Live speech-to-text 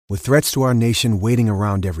With threats to our nation waiting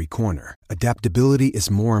around every corner, adaptability is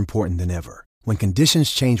more important than ever. When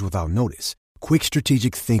conditions change without notice, quick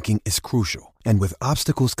strategic thinking is crucial. And with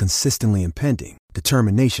obstacles consistently impending,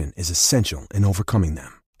 determination is essential in overcoming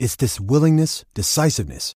them. It's this willingness,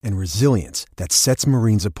 decisiveness, and resilience that sets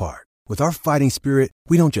Marines apart. With our fighting spirit,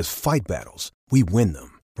 we don't just fight battles, we win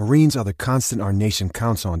them. Marines are the constant our nation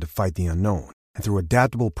counts on to fight the unknown. And through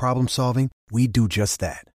adaptable problem solving, we do just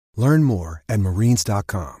that. Learn more at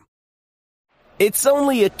marines.com. It's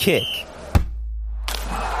only a kick,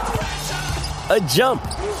 a jump,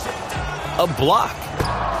 a block.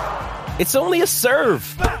 It's only a serve.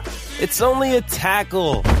 It's only a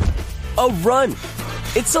tackle, a run.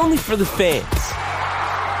 It's only for the fans.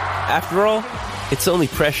 After all, it's only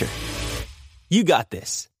pressure. You got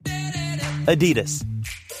this. Adidas.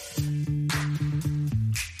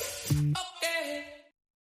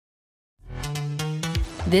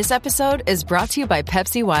 This episode is brought to you by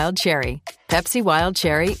Pepsi Wild Cherry. Pepsi Wild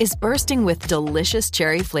Cherry is bursting with delicious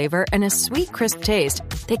cherry flavor and a sweet, crisp taste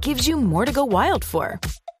that gives you more to go wild for.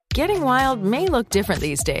 Getting wild may look different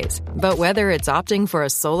these days, but whether it's opting for a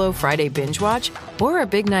solo Friday binge watch or a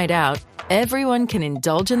big night out, everyone can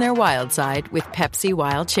indulge in their wild side with Pepsi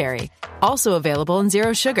Wild Cherry. Also available in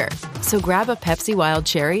Zero Sugar. So grab a Pepsi Wild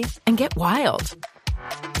Cherry and get wild.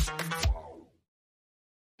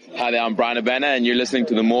 Hi there, I'm Brian Abana, and you're listening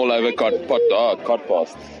to the Mall Over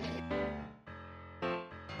Codcast.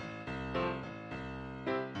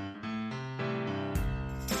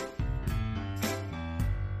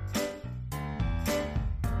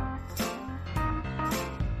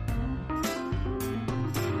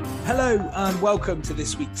 Hello and welcome to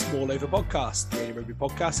this week's Mall Over Podcast, the daily rugby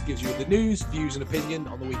podcast that gives you the news, views and opinion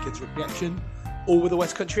on the weekend's rugby action, all with a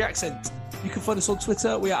West Country accent. You can find us on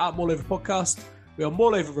Twitter, we are at Mall Over Podcast. We are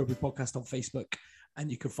Mall Over Rugby Podcast on Facebook,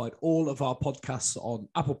 and you can find all of our podcasts on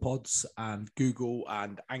Apple Pods and Google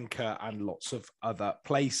and Anchor and lots of other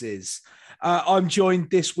places. I'm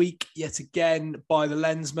joined this week yet again by the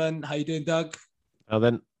Lensman. How you doing, Doug? Well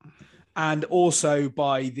then. And also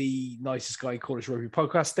by the nicest guy in Cornish Rugby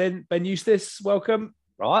Podcasting, Ben Eustace. Welcome.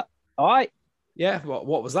 Right. All right. Yeah.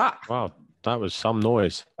 What was that? Wow, that was some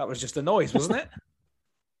noise. That was just a noise, wasn't it?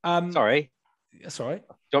 Sorry. That's all right.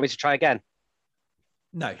 Do you want me to try again?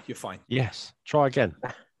 No, you're fine. Yes, try again.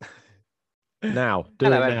 Now, do it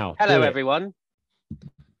now. Hello, everyone.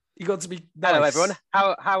 You got to be nice. Hello, everyone.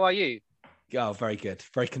 How are you? Oh, very good.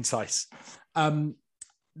 Very concise.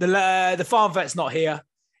 The farm vet's not here.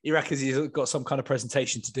 He reckons he's got some kind of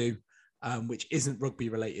presentation to do, which isn't rugby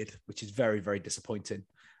related, which is very, very disappointing.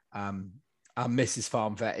 Our Mrs.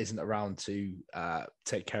 Farm Vet isn't around to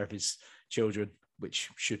take care of his children, which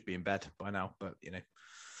should be in bed by now, but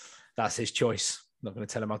that's his choice. Not going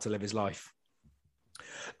to tell him how to live his life.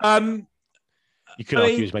 You could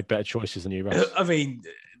argue he's made better choices than you, Russ. I mean,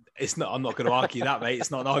 it's not. I'm not going to argue that, mate.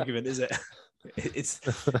 It's not an argument, is it? It's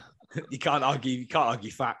you can't argue. You can't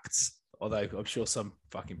argue facts. Although I'm sure some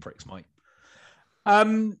fucking pricks might.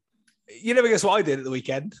 You never guess what I did at the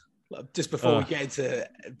weekend. Just before we get into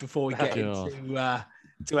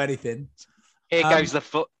anything. There goes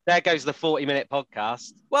the 40-minute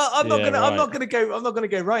podcast. Well, I'm not gonna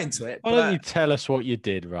go right into it. Why don't you tell us what you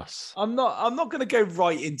did, Russ? I'm not gonna go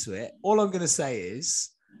right into it. All I'm gonna say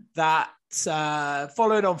is that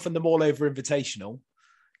following on from the Mall Over Invitational,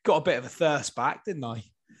 got a bit of a thirst back, didn't I?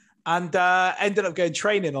 And ended up going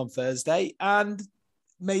training on Thursday and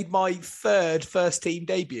made my third first team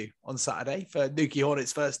debut on Saturday for Newquay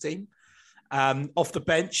Hornets first team. Off the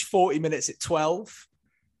bench, 40 minutes at 12.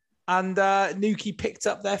 And Newquay picked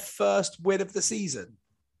up their first win of the season.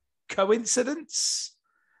 Coincidence?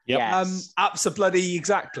 Yep. Yes. Absolutely,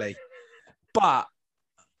 exactly. But,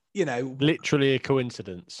 literally a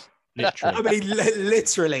coincidence. Literally. I mean,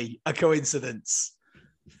 literally a coincidence.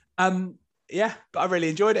 Yeah, but I really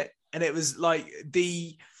enjoyed it. And it was like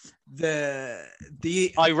the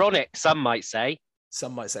ironic, some might say.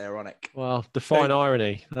 Some might say ironic. Well, define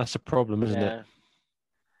irony. That's a problem, isn't it?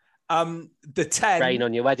 The 10 rain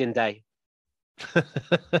on your wedding day.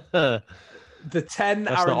 The 10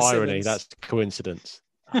 that's Aaron not irony, Simmons. that's coincidence.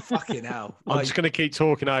 Oh, fucking hell. I'm just going to keep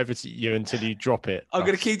talking over to you until you drop it. I'm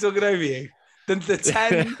going to keep talking over you. The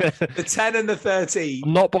 10 and the 13.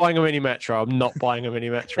 I'm not buying a mini metro. I'm not buying a mini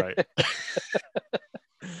metro.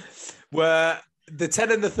 Were the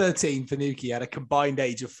 10 and the 13 for Newquay had a combined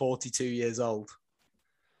age of 42 years old.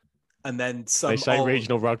 And then they say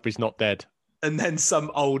regional rugby's not dead. And then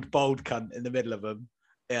some old bald cunt in the middle of them.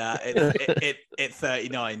 Yeah, at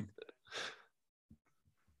 39.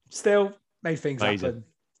 Still made things happen.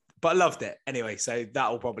 But I loved it. Anyway, so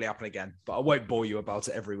that will probably happen again. But I won't bore you about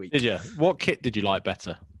it every week. Did you? What kit did you like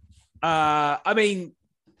better? I mean,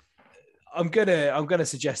 I'm gonna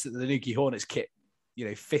suggest that the Nuki Hornets kit,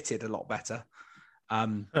 fitted a lot better.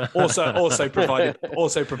 Also provided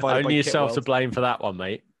only by yourself Kitworld. to blame for that one,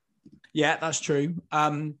 mate. Yeah, that's true.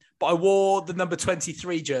 But I wore the number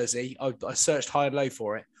 23 jersey. I searched high and low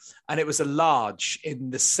for it, and it was a large in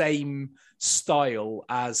the same style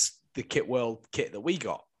as the Kitworld kit that we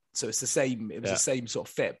got. So it's the same. It was the same sort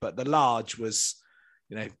of fit, but the large was,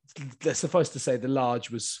 suffice to say, the large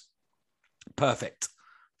was perfect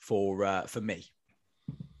for me.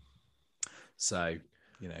 So,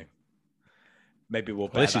 maybe we'll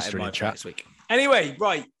bear that in mind for next week. Anyway,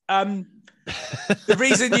 right. The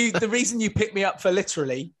reason you picked me up for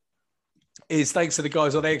literally is thanks to the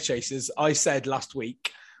guys on Egg Chasers. I said last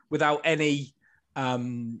week, without any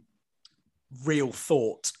real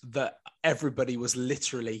thought, that everybody was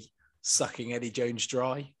literally sucking Eddie Jones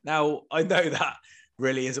dry. Now, I know that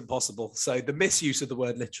really isn't possible. So the misuse of the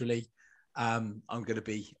word literally, I'm going to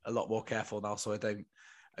be a lot more careful now, so I don't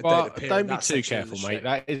be too careful, mate.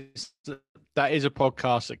 That is a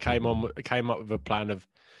podcast that came up with a plan of,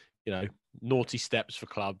 naughty steps for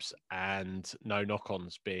clubs and no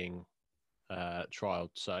knock-ons being trialed.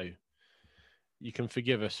 So you can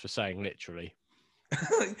forgive us for saying literally.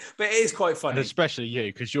 But it is quite funny. And especially you,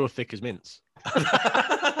 because you're thick as mince.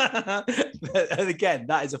 And again,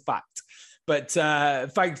 that is a fact. But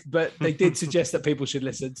thanks. But they did suggest that people should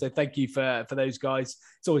listen. So thank you for those guys.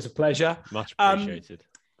 It's always a pleasure. Much appreciated.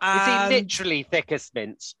 Is he literally thick as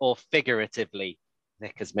mince or figuratively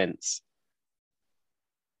thick as mince?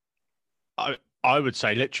 I would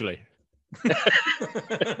say literally.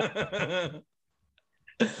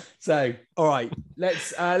 So, all right,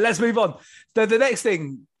 let's move on. So the next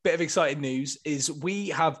thing, bit of exciting news, is we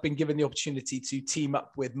have been given the opportunity to team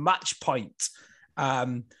up with Matchpoint.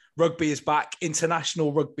 Rugby is back.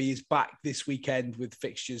 International rugby is back this weekend with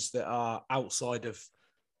fixtures that are outside of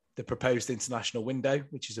the proposed international window,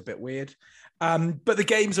 which is a bit weird. But the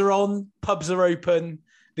games are on, pubs are open,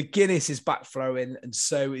 the Guinness is back flowing, and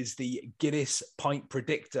so is the Guinness Pint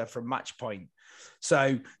Predictor from Matchpoint.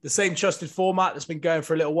 So the same trusted format that's been going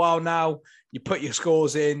for a little while now. You put your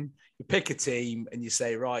scores in, you pick a team, and you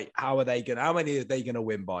say, right, how many are they going to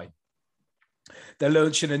win by? They're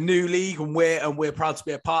launching a new league, and we're proud to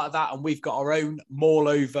be a part of that. And we've got our own Maul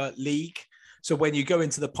Over league. So when you go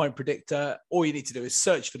into the Point Predictor, all you need to do is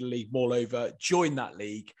search for the league Maul Over, join that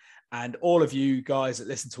league, and all of you guys that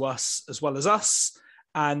listen to us, as well as us,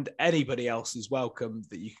 and anybody else is welcome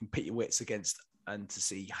that you can pit your wits against, and to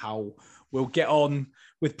see how we'll get on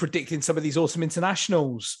with predicting some of these awesome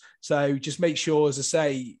internationals. So just make sure, as I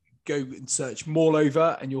say, go and search Maul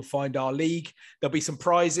Over and you'll find our league. There'll be some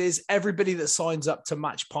prizes. Everybody that signs up to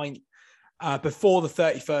Matchpoint before the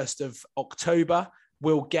 31st of October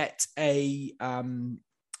will get a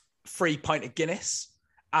free pint of Guinness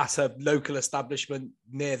at a local establishment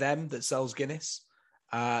near them that sells Guinness.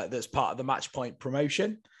 That's part of the Matchpoint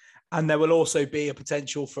promotion. And there will also be a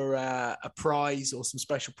potential for a prize or some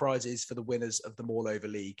special prizes for the winners of the Maul Over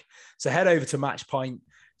League. So head over to Matchpoint,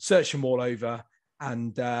 search for Maul Over,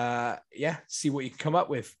 and see what you can come up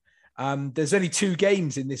with. There's only 2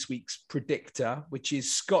 games in this week's predictor, which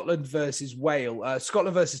is Scotland versus Wales,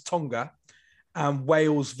 Scotland versus Tonga, and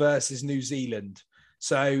Wales versus New Zealand.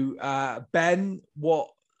 So Ben, what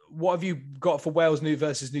have you got for Wales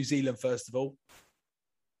versus New Zealand first of all?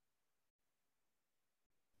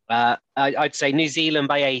 I'd say New Zealand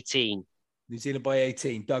by 18. New Zealand by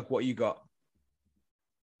 18. Doug, what you got?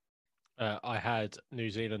 I had New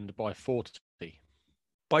Zealand by 40.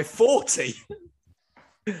 By 40?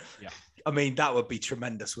 Yeah. I mean, that would be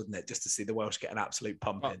tremendous, wouldn't it? Just to see the Welsh get an absolute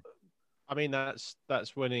pumping. I mean, that's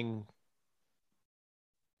winning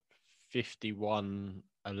 51-11.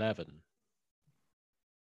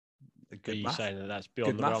 Are you saying that that's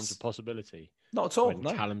beyond the realms of possibility? Not at all.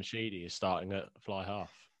 When Callum Sheedy is starting at fly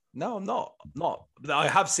half. No, I'm not. I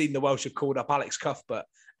have seen the Welsh have called up Alex Cuthbert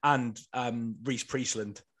and Reece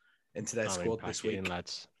Priestland into their squad this week. In,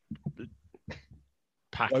 lads.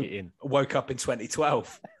 Pack it in. Woke up in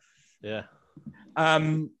 2012. Yeah.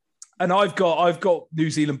 And I've got New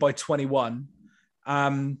Zealand by 21.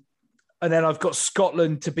 And then I've got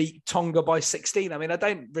Scotland to beat Tonga by 16. I mean, I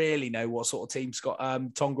don't really know what sort of team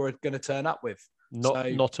Tonga are going to turn up with.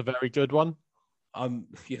 Not a very good one.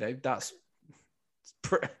 That's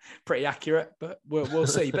pretty accurate, but we'll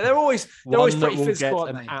see. But they're always pretty physical,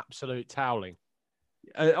 aren't they? An absolute toweling.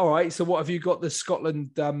 All right. So what have you got the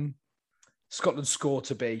Scotland score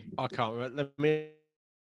to be? I can't remember. Let me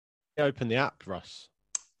open the app, Russ.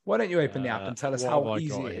 Why don't you open the app and tell us how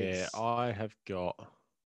easy it is? I have got.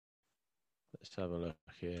 Let's have a look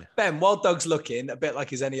here. Ben, while Doug's looking, a bit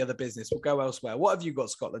like his any other business, we'll go elsewhere. What have you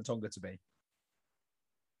got Scotland Tonga to be?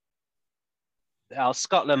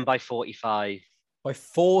 Scotland by 45. By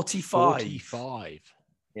 45. 45.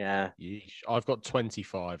 Yeah. Yeesh. I've got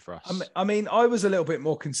 25, Russ. I mean, I was a little bit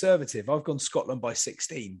more conservative. I've gone Scotland by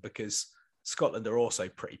 16 because Scotland are also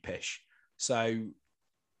pretty pish. So,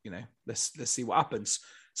 you know, let's see what happens.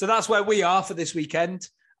 So that's where we are for this weekend.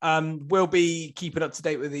 We'll be keeping up to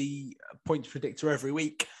date with the points predictor every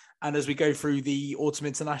week. And as we go through the autumn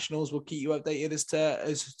internationals, we'll keep you updated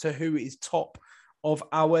as to who is top of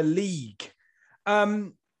our league.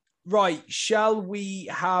 Right, shall we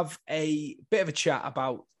have a bit of a chat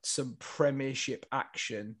about some Premiership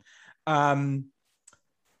action?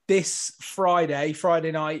 This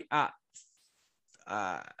Friday night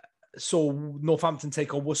saw Northampton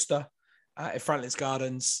take on Worcester at Franklin's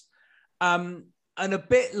Gardens. And a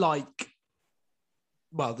bit like,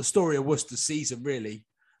 well, the story of Worcester's season, really.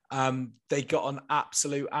 They got an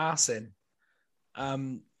absolute arse in.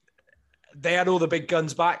 They had all the big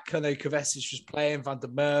guns back. I know Kovacic was playing, Van der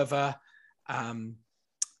Merwe,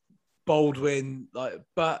 Baldwin.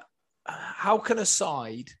 But how can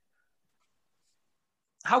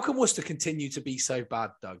Worcester continue to be so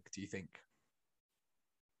bad, Doug, do you think?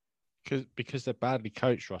 Because they're badly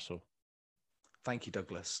coached, Russell. Thank you,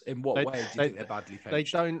 Douglas. In what way do you think they're badly coached? They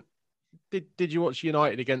don't. Did you watch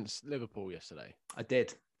United against Liverpool yesterday? I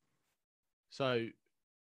did. So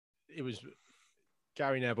it was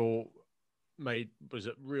Gary Neville was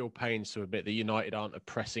at real pains to admit that United aren't a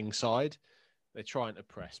pressing side. They're trying to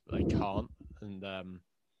press, but they can't. And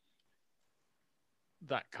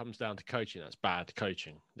that comes down to coaching. That's bad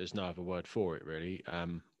coaching. There's no other word for it, really.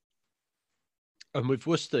 And with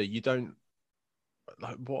Worcester, you don't...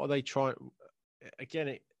 what are they trying...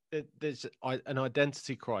 Again, there's an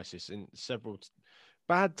identity crisis in several...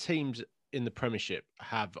 Bad teams in the Premiership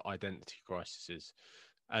have identity crises.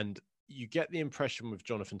 And you get the impression with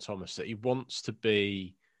Jonathan Thomas that he wants to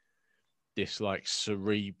be this like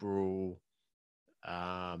cerebral,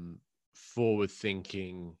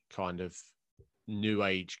 forward-thinking kind of new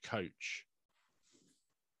age coach.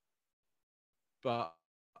 But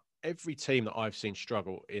every team that I've seen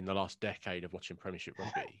struggle in the last decade of watching Premiership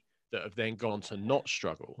rugby that have then gone to not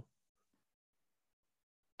struggle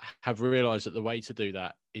have realised that the way to do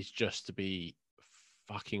that is just to be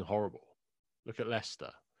fucking horrible. Look at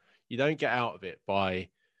Leicester. You don't get out of it by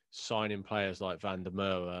signing players like Van der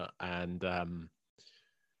Merwe and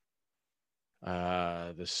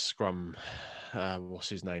the scrum, what's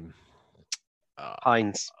his name?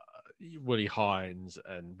 Hines. Willie Hines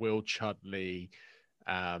and Will Chudley.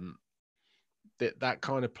 That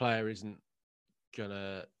kind of player isn't going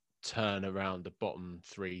to turn around the bottom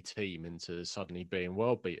three team into suddenly being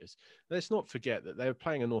world beaters. Let's not forget that they were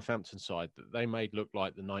playing a Northampton side that they made look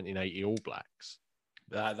like the 1980 All Blacks.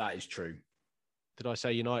 That is true. Did I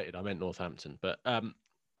say United? I meant Northampton. But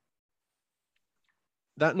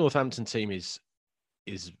that Northampton team is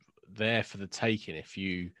there for the taking if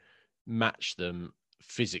you match them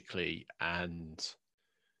physically and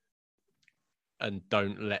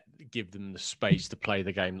don't give them the space to play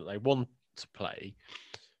the game that they want to play.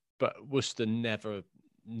 But Worcester never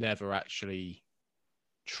actually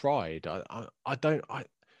tried.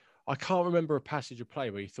 I can't remember a passage of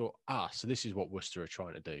play where you thought, so this is what Worcester are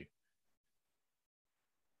trying to do.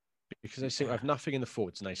 Because they seem to have nothing in the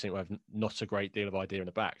forwards and they seem to have not a great deal of idea in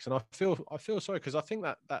the backs. And I feel sorry because I think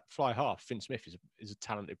that fly half, Finn Smith, is a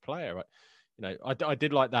talented player. Right? You know, I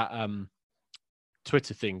did like that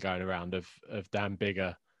Twitter thing going around of Dan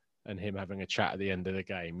Bigger and him having a chat at the end of the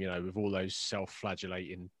game, you know, with all those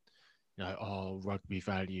self-flagellating, you know, rugby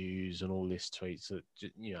values and all this tweets that,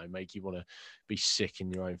 you know, make you want to be sick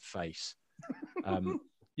in your own face.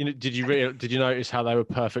 You know, did you notice how they were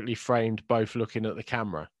perfectly framed, both looking at the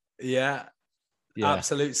camera? Yeah.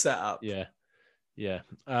 Absolute setup. Yeah.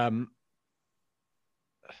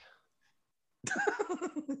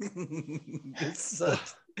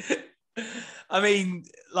 I mean,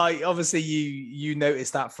 like, obviously you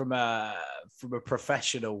noticed that from a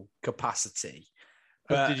professional capacity.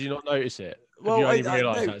 But did you not notice it? Have you only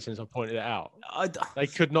realised that since I pointed it out? They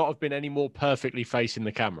could not have been any more perfectly facing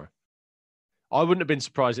the camera. I wouldn't have been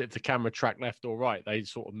surprised if the camera tracked left or right. They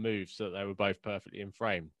sort of moved so that they were both perfectly in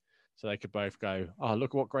frame. So they could both go,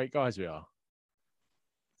 look what great guys we are.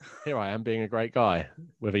 Here I am being a great guy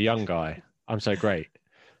with a young guy. I'm so great.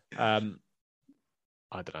 I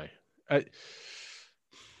don't know.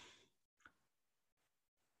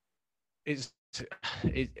 It's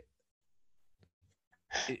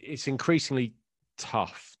increasingly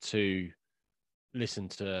tough to listen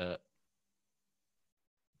to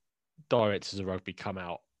directors of rugby come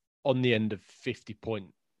out on the end of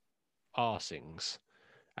 50-point arsings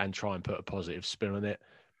and try and put a positive spin on it.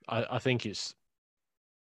 I think it's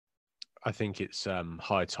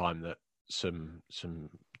high time that some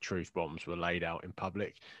truth bombs were laid out in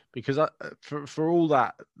public, because for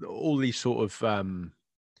all these sort of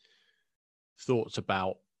thoughts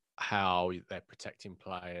about how they're protecting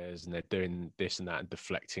players and they're doing this and that and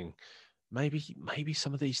deflecting, maybe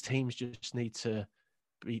some of these teams just need to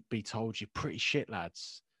be told, you're pretty shit,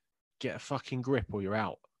 lads. Get a fucking grip or you're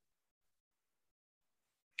out.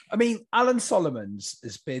 I mean, Alan Solomons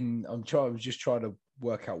has been. I was just trying to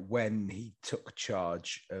work out when he took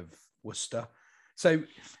charge of Worcester. So,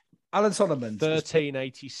 Alan Solomons,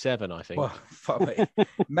 1387, I think. Well, fuck me.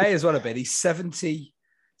 May as well have been. He's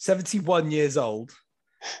 71 years old.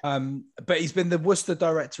 But he's been the Worcester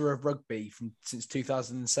director of rugby since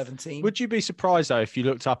 2017. Would you be surprised, though, if you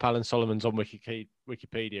looked up Alan Solomons on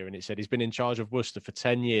Wikipedia and it said he's been in charge of Worcester for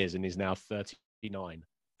 10 years and is now 39?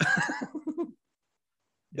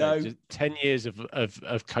 No. Just 10 years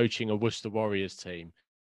of coaching a Worcester Warriors team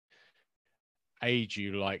age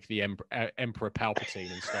you like the Emperor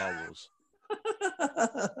Palpatine in Star Wars.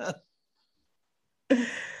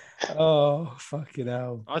 Oh, fucking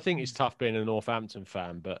hell. I think it's tough being a Northampton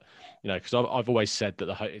fan, but, because I've always said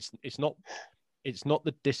that it's not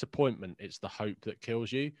the disappointment, it's the hope that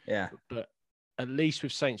kills you. Yeah. But at least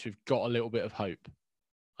with Saints, we've got a little bit of hope.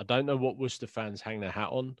 I don't know what Worcester fans hang their hat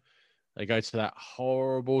on. They go to that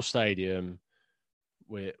horrible stadium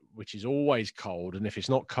which is always cold. And if it's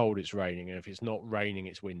not cold, it's raining. And if it's not raining,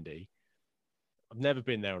 it's windy. I've never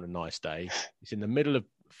been there on a nice day. It's in the middle of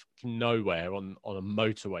nowhere on a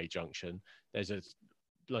motorway junction. There's a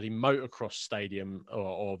bloody motocross stadium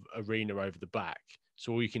or arena over the back.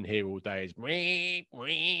 So all you can hear all day is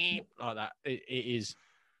like that. It is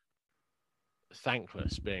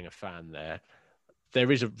thankless being a fan there.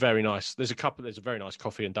 There's a very nice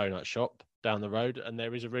coffee and donut shop down the road, and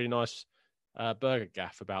there is a really nice burger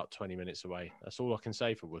gaff about 20 minutes away. That's all I can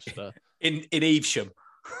say for Worcester. In Evesham.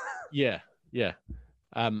 Yeah.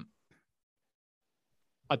 I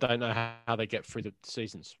don't know how they get through the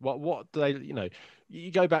seasons. What do they,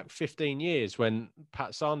 you go back 15 years when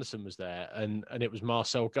Pat Sanderson was there and it was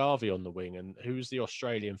Marcel Garvey on the wing, and who was the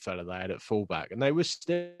Australian fella they had at fullback, and they were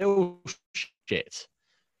still shit.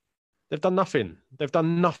 They've done nothing. They've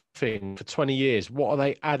done nothing for 20 years. What are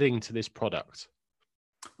they adding to this product?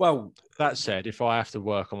 Well, that said, if I have to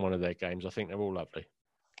work on one of their games, I think they're all lovely.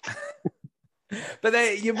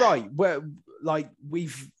 But you're right.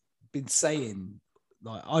 We've been saying,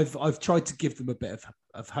 I've tried to give them a bit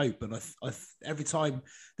of hope, and I every time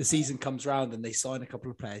the season comes around and they sign a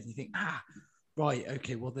couple of players, you think, right,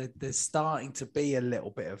 okay, well there's starting to be a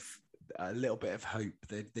little bit of hope.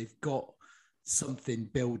 They've got something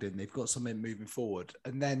building. They've got something moving forward,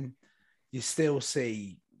 and then you still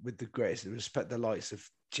see, with the greatest respect, the likes of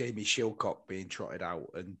Jamie Shilcock being trotted out,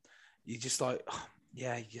 and you're just like,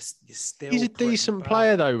 you're still. He's a decent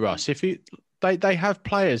player, though, Russ. If they have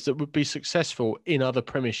players that would be successful in other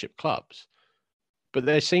Premiership clubs, but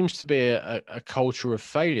there seems to be a culture of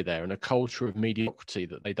failure there and a culture of mediocrity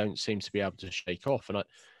that they don't seem to be able to shake off. And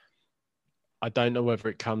I don't know whether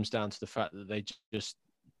it comes down to the fact that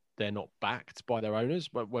they're not backed by their owners,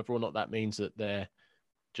 but whether or not that means that they're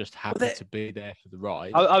just happy to be there for the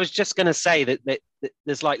ride. I was just going to say that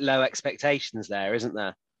there's like low expectations there, isn't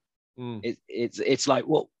there? Mm. It's like,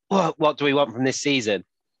 what do we want from this season?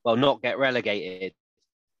 Well, not get relegated.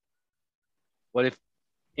 Well,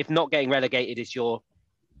 if not getting relegated is your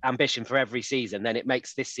ambition for every season, then it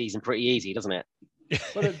makes this season pretty easy, doesn't it?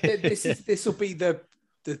 Well, this will be the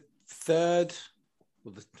third,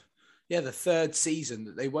 the third season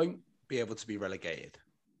that they won't be able to be relegated.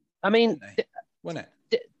 I mean, won't it?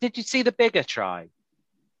 Did you see the bigger try?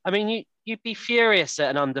 I mean, you'd be furious at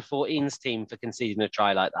an under-14s team for conceding a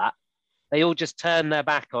try like that. They all just turned their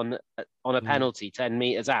back on a penalty 10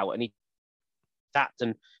 metres out, and he tapped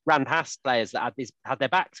and ran past players that had their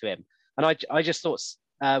back to him. And I just thought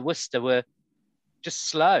Worcester were just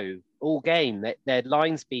slow all game. Their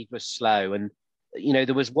line speed was slow, and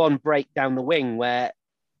there was one break down the wing where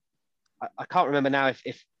I can't remember now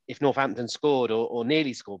if Northampton scored or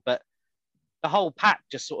nearly scored, but the whole pack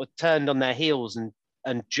just sort of turned on their heels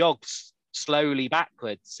and jogged slowly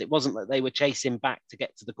backwards. It wasn't that they were chasing back to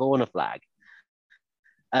get to the corner flag.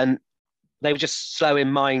 And they were just slow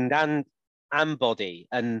in mind and body.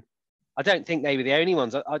 And I don't think they were the only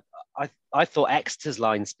ones. I thought Exeter's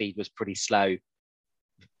line speed was pretty slow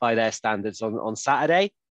by their standards on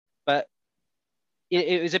Saturday. But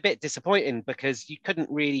it was a bit disappointing because you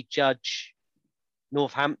couldn't really judge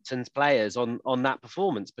Northampton's players on that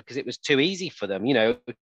performance because it was too easy for them. You know,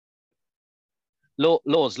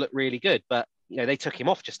 Laws looked really good, but you know they took him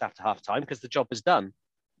off just after half time because the job was done.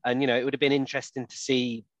 And you know it would have been interesting to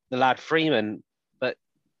see the lad Freeman, but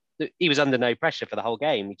he was under no pressure for the whole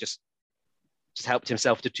game. He just helped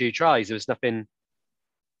himself to 2 tries. There was nothing,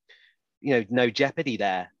 you know, no jeopardy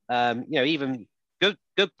there. You know, even good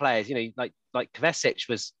players, you know, like Kovacic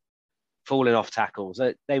was falling off tackles.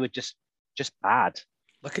 They were just bad.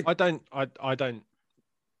 I don't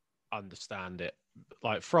understand it.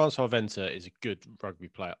 Like Francois Venter is a good rugby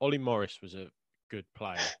player. Ollie Morris was a good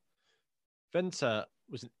player. Venter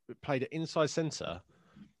played at inside centre,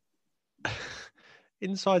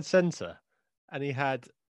 and he had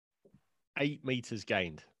 8 meters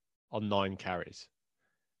gained on 9 carries.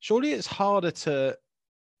 Surely it's harder to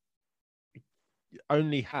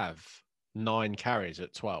only have 9 carries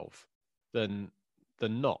at 12 than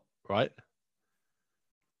not, right?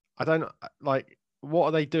 I don't like. What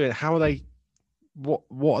are they doing? How are they? What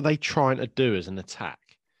are they trying to do as an attack?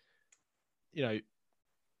 You know,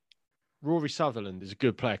 Rory Sutherland is a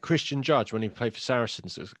good player. Christian Judge, when he played for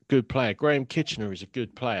Saracens, is a good player. Graham Kitchener is a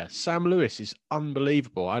good player. Sam Lewis is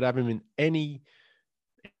unbelievable. I'd have him in any.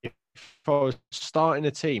 If I was starting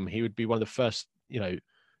a team, he would be one of the first, you know,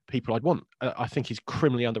 people I'd want. I think he's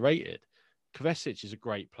criminally underrated. Kovacic is a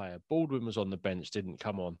great player. Baldwin was on the bench, didn't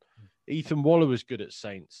come on. Ethan Waller was good at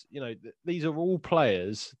Saints. You know, these are all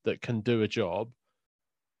players that can do a job.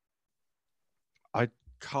 I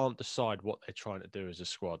can't decide what they're trying to do as a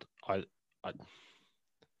squad.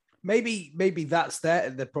 Maybe that's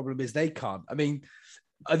the problem is they can't. I mean,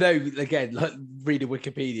 I know, again, reading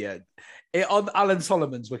Wikipedia, on Alan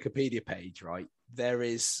Solomon's Wikipedia page, right, there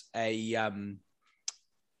is a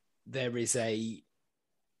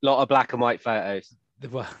lot of black and white photos.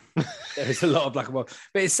 Well, there is a lot of black and white,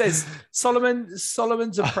 but it says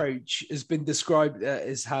Solomon's approach has been described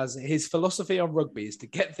as his philosophy on rugby is to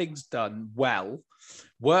get things done well,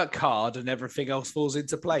 work hard, and everything else falls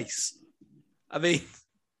into place. I mean,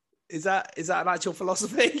 is that an actual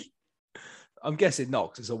philosophy? I'm guessing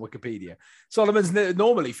not, because it's on Wikipedia. Solomon's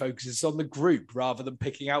normally focuses on the group rather than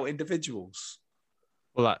picking out individuals.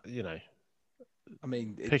 Well, you know. I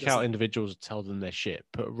mean, pick out individuals, tell them they're shit,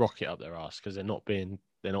 put a rocket up their ass because they're not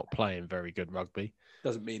playing very good rugby.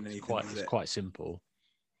 Doesn't mean anything. It's quite simple.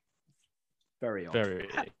 Very odd.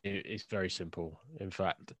 It's very simple. In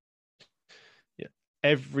fact, yeah,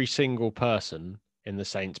 every single person in the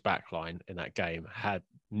Saints backline in that game had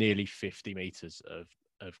nearly 50 meters of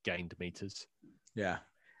gained meters. Yeah.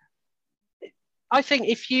 I think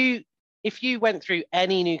if you went through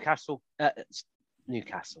any Newcastle,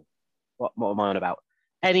 what am I on about?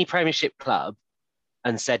 Any Premiership club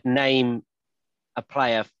and said, name a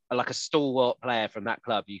player, like a stalwart player from that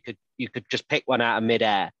club, you could just pick one out of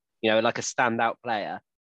midair, you know, like a standout player.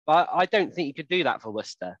 But I don't think you could do that for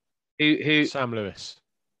Worcester. Who Sam Lewis.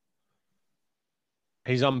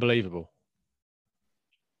 He's unbelievable.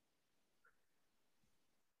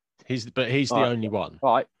 He's the only one.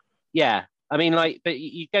 Right. Yeah. I mean, like, but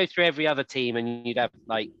you go through every other team and you'd have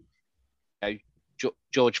like, you know,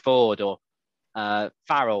 George Ford or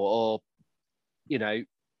Farrell, or you know,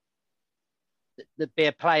 there'd be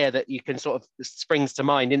a player that you can sort of springs to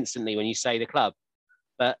mind instantly when you say the club.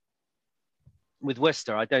 But with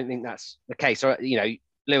Worcester, I don't think that's the case. Or you know,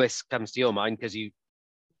 Lewis comes to your mind because you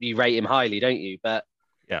rate him highly, don't you? But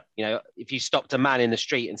yeah, you know, if you stopped a man in the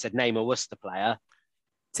street and said name a Worcester player,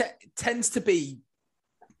 tends to be.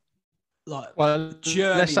 Like, well,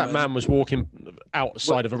 unless that man was walking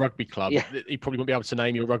outside of a rugby club, yeah, he probably wouldn't be able to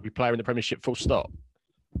name you a rugby player in the Premiership, full stop.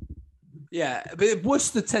 Yeah, but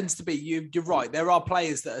Worcester tends to be, you're right, there are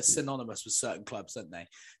players that are synonymous with certain clubs, aren't they?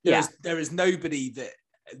 There is nobody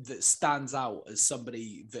that stands out as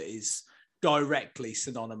somebody that is directly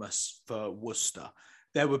synonymous for Worcester.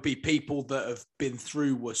 There would be people that have been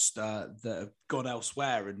through Worcester that have gone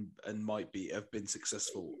elsewhere and might have been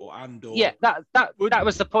successful yeah, that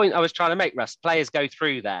was the point I was trying to make, Russ. Players go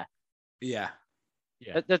through there. Yeah.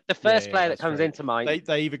 The first player that comes into mind.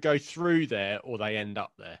 They either go through there or they end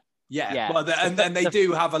up there. Yeah. Well, and they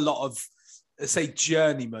do have a lot of, say,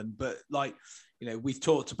 journeymen, but like, you know, we've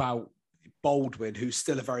talked about Baldwin, who's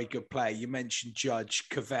still a very good player. You mentioned Judge.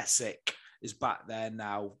 Kovacic is back there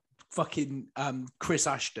now. Fucking Chris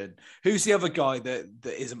Ashton. Who's the other guy that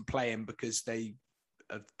isn't playing because they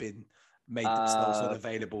have been made themselves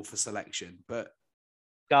unavailable for selection? But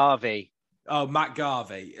Garvey. Oh, Matt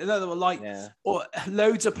Garvey. Or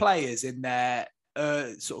loads of players in their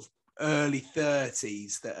sort of early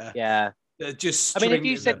 30s that are just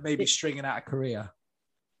stringing out a career.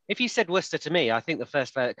 If you said Worcester to me, I think the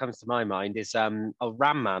first player that comes to my mind is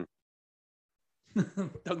Ram Man.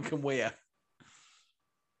 Duncan Weir.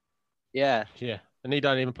 Yeah. Yeah. And he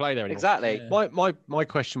don't even play there anymore. Exactly. Yeah. My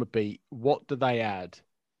question would be, what do they add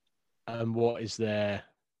and what is their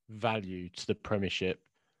value to the Premiership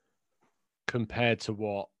compared to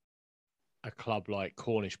what a club like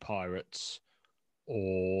Cornish Pirates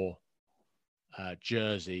or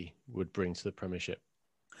Jersey would bring to the Premiership?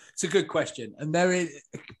 It's a good question. And there is,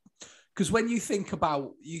 because when you think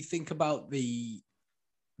about the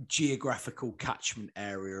geographical catchment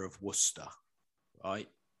area of Worcester, right?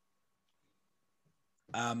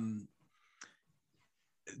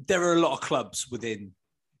 There are a lot of clubs within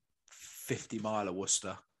 50 mile of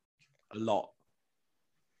Worcester. A lot.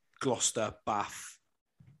 Gloucester, Bath.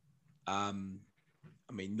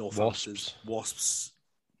 Northampton's Wasps.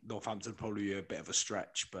 Northampton probably a bit of a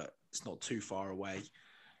stretch, but it's not too far away.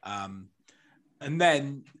 And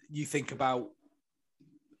then you think about,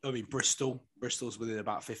 Bristol. Bristol's within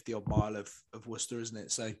about 50 odd mile of Worcester, isn't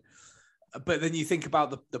it? So, but then you think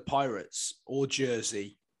about the Pirates or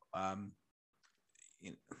Jersey,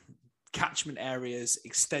 catchment areas,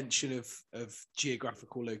 extension of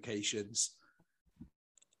geographical locations.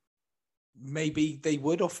 Maybe they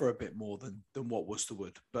would offer a bit more than what Worcester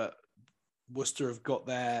would, but Worcester have got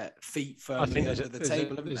their feet firmly under the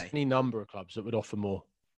table, haven't they? There's any number of clubs that would offer more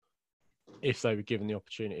if they were given the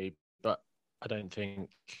opportunity, but I don't think.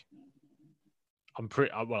 I'm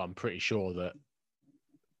pretty sure that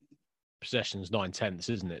possession's 9/10,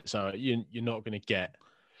 isn't it? So you're not going to get.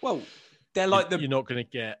 Well, they're like you're not going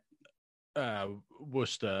to get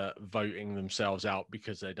Worcester voting themselves out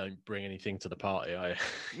because they don't bring anything to the party.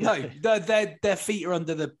 No, their feet are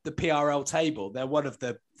under the PRL table. They're one of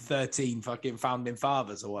the 13 fucking founding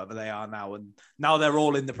fathers or whatever they are now, and now they're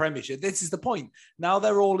all in the Premiership. This is the point. Now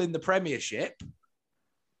they're all in the Premiership.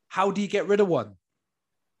 How do you get rid of one?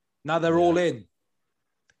 Now they're all in.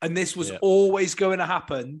 And this was always going to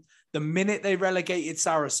happen the minute they relegated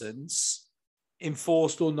Saracens,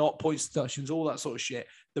 enforced or not, points deductions, all that sort of shit.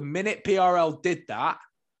 The minute PRL did that,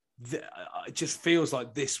 it just feels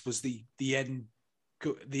like this was the end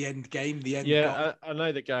game, the end. Yeah, I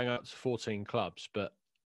know that going up to 14 clubs, but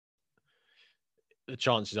the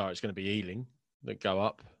chances are it's going to be Ealing that go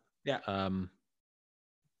up. Yeah.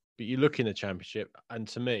 But you look in the Championship, and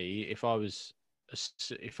to me, if I was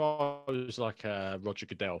like Roger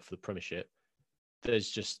Goodell for the Premiership,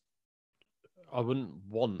 I wouldn't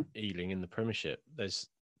want Ealing in the Premiership. They're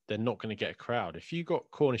not going to get a crowd. If you got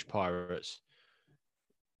Cornish Pirates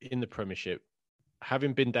in the Premiership,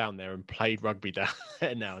 having been down there and played rugby down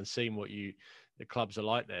there now and seen what the clubs are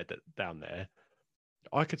like down there,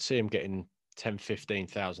 I could see them getting 10,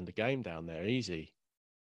 15,000 a game down there easy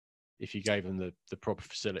if you gave them the proper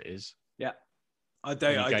facilities. Yeah. I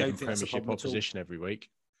don't think Premiership opposition every week.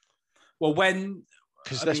 Well,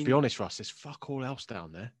 because let's be honest, Russ, there's fuck all else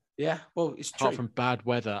down there. Yeah, well, it's true. Apart from bad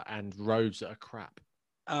weather and roads that are crap.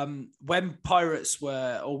 When Pirates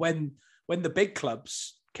when the big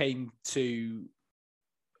clubs came to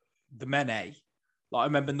the Mene, like I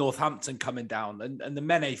remember Northampton coming down and the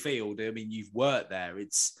Mene Field. I mean, you've worked there.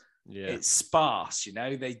 It's sparse.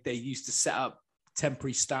 They used to set up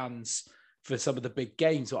temporary stands for some of the big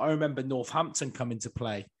games. I remember Northampton coming to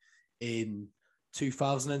play in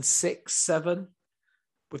 2006-07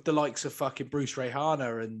 with the likes of fucking Bruce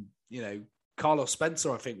Rehana and, Carlos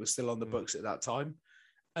Spencer, I think, was still on the books at that time.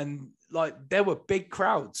 And like, there were big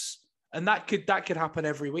crowds, and that could happen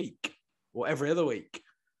every week or every other week.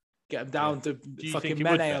 Get them down to fucking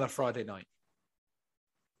Mene on a Friday night.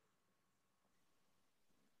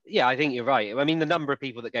 Yeah, I think you're right. I mean, the number of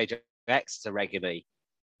people that go to Exeter regularly.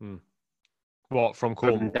 What, from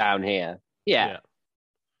Cornwall? Down here. Yeah.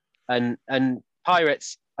 And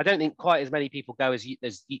Pirates, I don't think quite as many people go as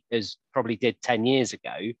probably did 10 years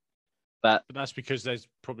ago. But that's because there's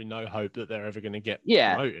probably no hope that they're ever going to get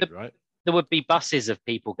promoted, right? There would be buses of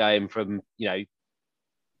people going from,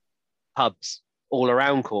 pubs all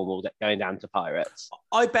around Cornwall that going down to Pirates.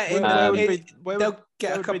 I bet they'll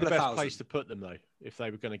get a couple of thousand. Where would be the best place to put them, though, if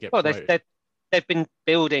they were going to get promoted? Well, they've been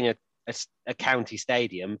building a county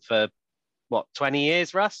stadium for, 20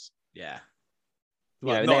 years, Russ? Yeah.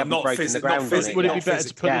 Well, they haven't broken the ground on it. Would it be better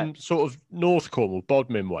to put them sort of North Cornwall,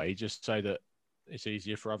 Bodmin way, just so that it's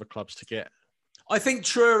easier for other clubs to get? I think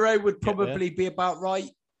Truro would probably be about right,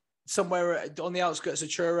 somewhere on the outskirts of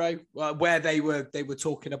Truro, where they were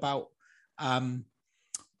talking about.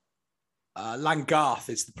 Langarth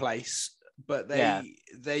is the place, but that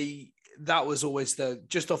was always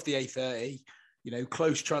just off the A30.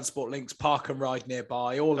 Close transport links, park and ride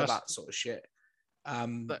nearby, all of that sort of shit.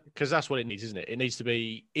 Because that's what it needs, isn't it? It needs to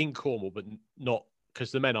be in Cornwall, but not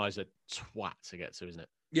because the Menai's a twat to get to, isn't it?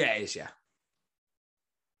 Yeah, it is. Yeah.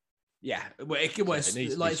 Yeah,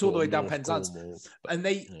 it's all the way down Penzance, and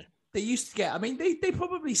they used to get. I mean, they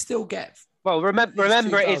probably still get. Well, remember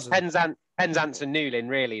it is Penzance and Newlyn,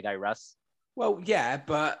 really, though, Russ. Well, yeah,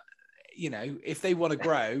 but if they want to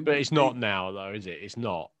grow, but it's not now, though, is it? It's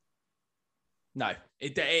not. No,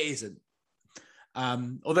 it isn't.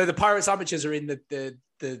 Although the Pirates amateurs are in the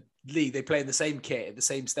league, they play in the same kit at the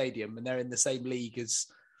same stadium, and they're in the same league as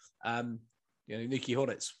Newquay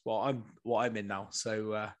Hornets. What I'm in now.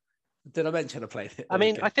 So did I mention I played it? I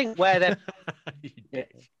mean, I think where they're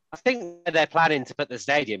planning to put the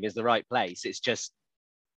stadium is the right place. It's just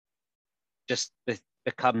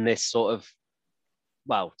become this sort of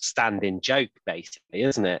standing joke, basically,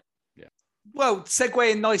 isn't it? Yeah. Well,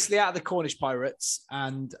 segueing nicely out of the Cornish Pirates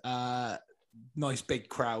and nice big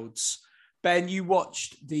crowds. Ben, you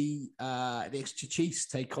watched the Exeter Chiefs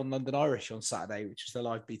take on London Irish on Saturday, which was the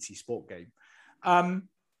live BT Sport game.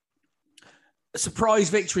 A surprise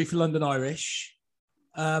victory for London Irish.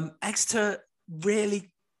 Exeter really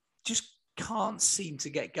just can't seem to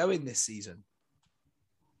get going this season.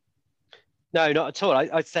 No, not at all.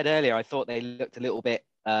 I said earlier, I thought they looked a little bit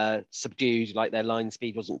subdued, like their line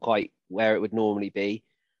speed wasn't quite where it would normally be.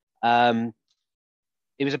 It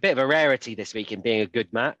was a bit of a rarity this week in being a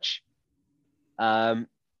good match.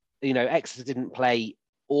 Exeter didn't play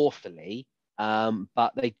awfully,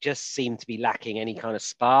 but they just seemed to be lacking any kind of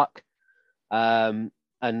spark. And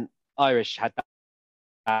Irish had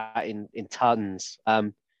that in tons.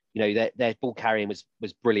 Their ball carrying was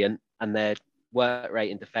brilliant, and their work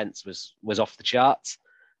rate in defence was off the charts.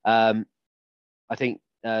 I think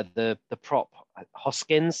the prop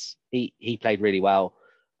Hoskins, he played really well,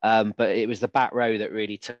 but it was the back row that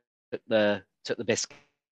really took the biscuit.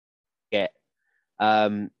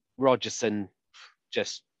 Rogerson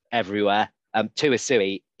just everywhere.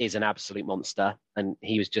 Tuasui is an absolute monster, and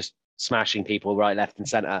he was just smashing people right, left, and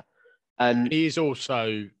centre. And he's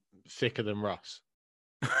also thicker than Russ.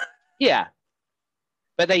 Yeah,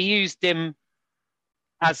 but they used him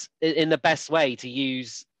as in the best way to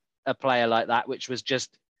use a player like that, which was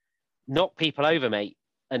just knock people over, mate,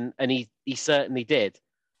 and he certainly did.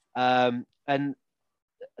 And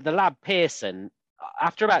the lad Pearson,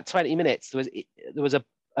 after about 20 minutes, there was a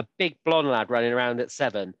big blonde lad running around at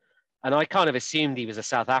 7, and I kind of assumed he was a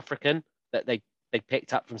South African that they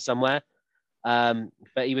picked up from somewhere.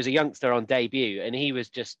 But he was a youngster on debut, and he was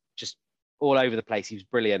just all over the place. He was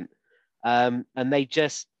brilliant. And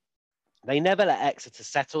they never let Exeter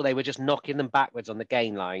settle. They were just knocking them backwards on the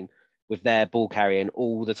gain line with their ball carrying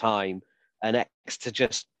all the time. And Exeter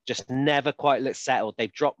just never quite looked settled.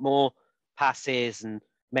 They've dropped more passes and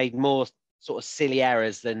made more sort of silly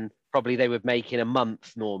errors than probably they would make in a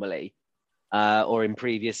month normally, or in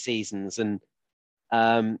previous seasons. And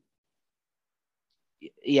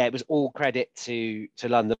it was all credit to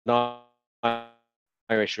London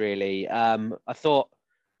Irish, really. I thought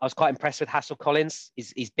I was quite impressed with Hassel Collins.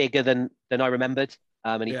 He's bigger than I remembered,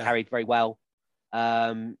 and he carried very well.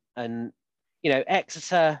 And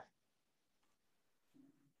Exeter,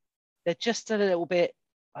 they're just a little bit,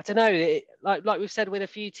 I don't know, like we've said with a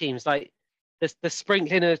few teams, like the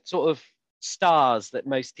sprinkling of sort of stars that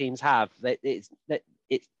most teams have, that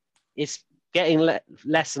it's getting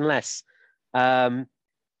less and less. Do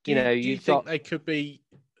you think they could be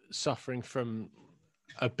suffering from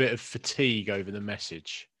a bit of fatigue over the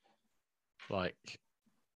message? Like,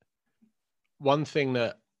 one thing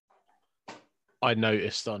that I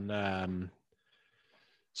noticed on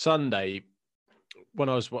Sunday when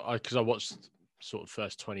I watched sort of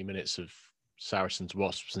first 20 minutes of Saracens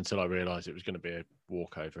Wasps until I realised it was going to be a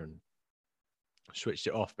walkover and switched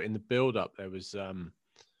it off. But in the build-up, there was I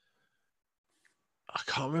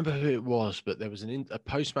can't remember who it was, but there was a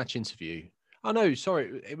post-match interview. Oh no,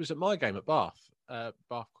 sorry, it was at my game at Bath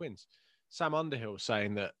Quins. Sam Underhill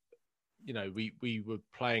saying that we were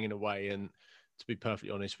playing in a way, and to be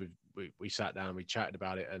perfectly honest, we sat down and we chatted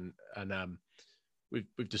about it, and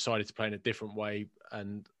we've decided to play in a different way,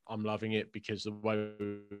 and I'm loving it because the way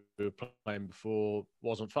we were playing before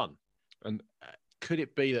wasn't fun. And could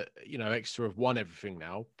it be that Exeter have won everything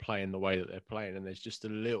now, playing the way that they're playing, and there's just a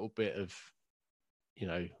little bit of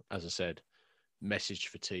as I said, message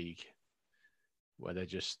fatigue, where they're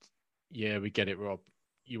just, we get it, Rob,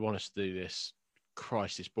 you want us to do this,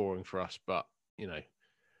 Christ, it's boring for us, but we've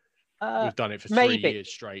done it for 3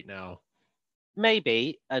 years straight now.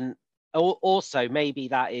 Maybe, and also maybe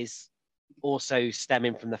that is also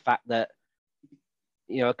stemming from the fact that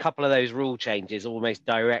a couple of those rule changes almost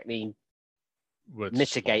directly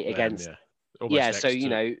mitigate against Almost so you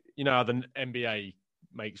know how the NBA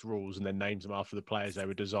makes rules and then names them after the players they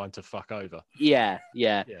were designed to fuck over. Yeah.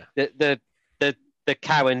 The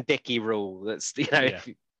Cowan Dickey rule. That's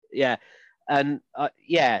and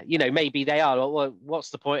maybe they are. Well, what's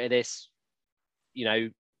the point of this?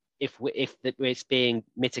 If it's being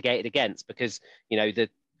mitigated against, because the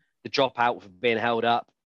dropout for being held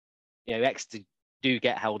up. Exeter do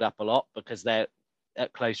get held up a lot because they're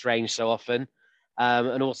at close range so often,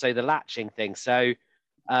 and also the latching thing. So,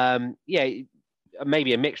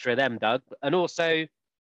 maybe a mixture of them, Doug. And also,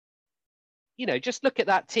 just look at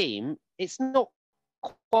that team. It's not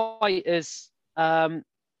quite as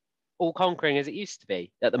all-conquering as it used to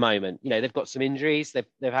be at the moment. They've got some injuries.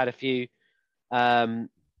 They've had a few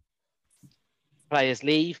players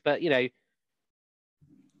leave, but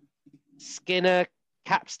Skinner,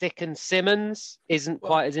 Capstick and Simmons isn't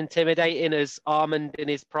quite as intimidating as Armand in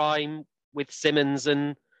his prime with Simmons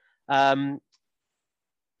and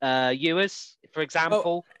Ewers, for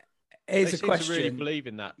example. Here's a question. I really believe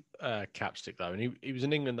in that Capstick, though, and he was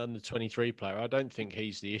an England under-23 player. I don't think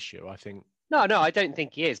he's the issue. I think... No, I don't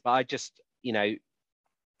think he is, but I just, they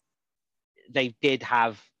did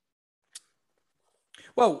have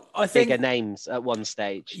I think bigger names at one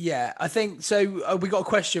stage. Yeah, I think so. We got a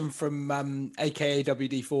question from AKA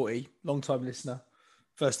WD40, long-time listener,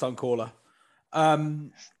 first-time caller,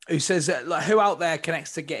 who says, who out there can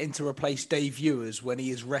Exeter get in to replace Dave Ewers when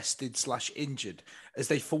he is rested/injured as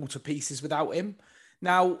they fall to pieces without him?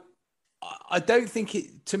 Now, I don't think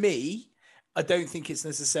it's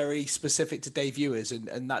necessarily specific to Dave Ewers,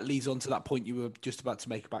 and that leads on to that point you were just about to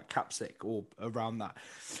make about Capsick or around that.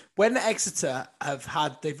 When Exeter they've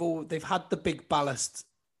had the big ballast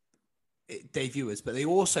Dave Ewers, but they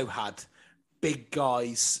also had big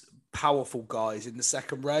guys, powerful guys in the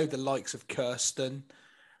second row, the likes of Kirsten,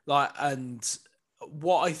 and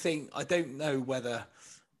what I think, I don't know whether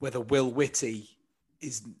Will Whitty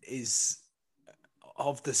is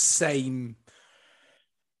of the same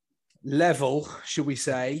level, should we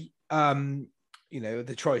say. The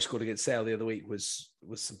try he scored against Sale the other week was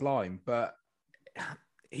sublime, but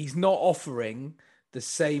he's not offering the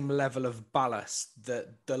same level of ballast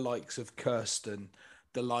that the likes of Kirsten,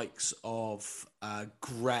 the likes of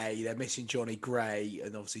Gray. They're missing Johnny Gray,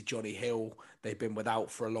 and obviously Johnny Hill they've been without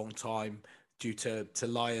for a long time due to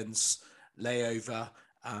Lions layover.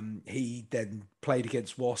 He then played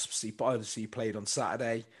against Wasps. He obviously played on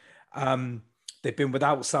Saturday. They've been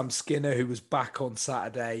without Sam Skinner, who was back on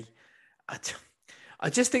Saturday. I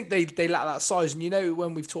just think they lack that size. And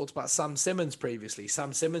when we've talked about Sam Simmons previously,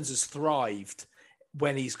 Sam Simmons has thrived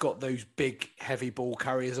when he's got those big, heavy ball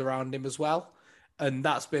carriers around him as well. And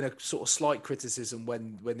that's been a sort of slight criticism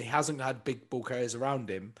when he hasn't had big ball carriers around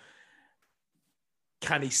him.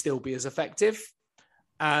 Can he still be as effective?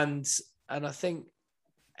 And I think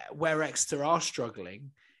where Exeter are struggling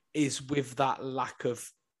is with that lack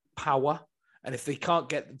of power. And if they can't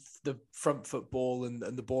get the front foot ball and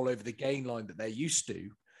the ball over the gain line that they're used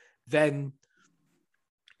to, then,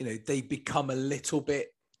 they become a little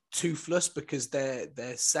bit toothless because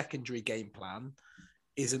their secondary game plan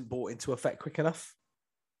isn't brought into effect quick enough.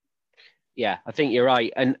 Yeah, I think you're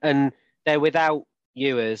right. And they're without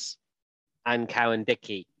Ewers and Cowan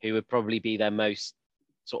Dickey, who would probably be their most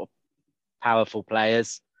sort of powerful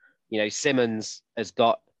players. Simmons has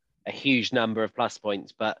got a huge number of plus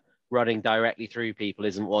points, but running directly through people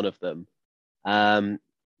isn't one of them.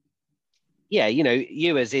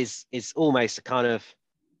 Ewers is almost a kind of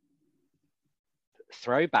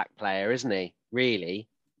throwback player, isn't he? Really.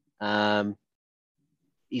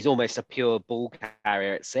 He's almost a pure ball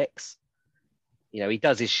carrier at 6. He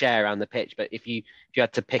does his share around the pitch, but if you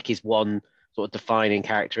had to pick his one sort of defining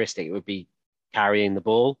characteristic, it would be carrying the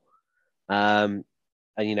ball. A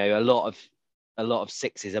lot of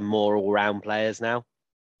 6s are more all-round players now.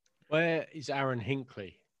 Where is Aaron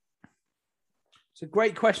Hinkley? It's a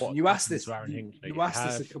great question. You asked this. Aaron Hinkley? You asked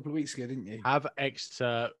this a couple of weeks ago, didn't you? Have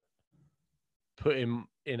Exeter put him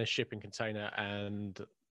in a shipping container and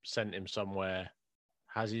sent him somewhere?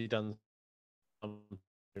 Has he done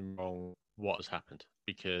something wrong? What has happened?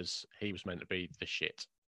 Because he was meant to be the shit,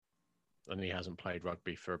 and he hasn't played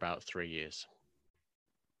rugby for about 3 years.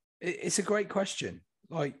 It's a great question.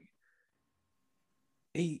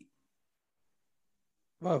 He's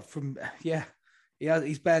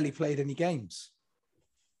barely played any games.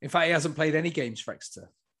 In fact, he hasn't played any games for Exeter.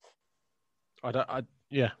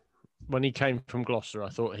 When he came from Gloucester, I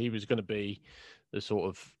thought he was going to be the sort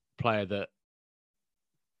of player that,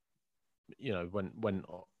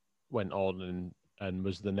 went on and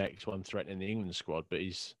was the next one threatening the England squad, but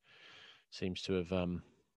he's seems to have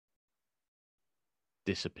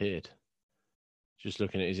disappeared. Just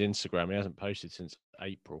looking at his Instagram, he hasn't posted since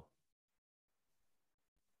April.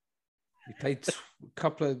 He played a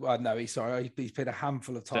couple of. No, he's played a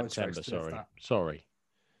handful of times. September, sorry.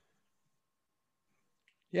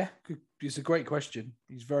 Yeah, it's a great question.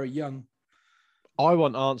 He's very young. I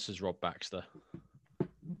want answers, Rob Baxter.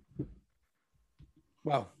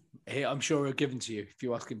 Well, I'm sure he'll give them to you if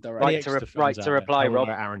you ask him directly. Right to reply, Rob.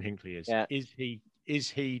 Aaron Hinkley is. Yeah.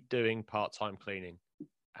 Is he doing part-time cleaning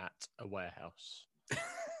at a warehouse?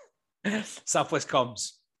 Southwest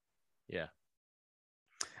Comms. Yeah.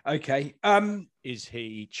 Okay. Is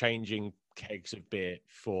he changing kegs of beer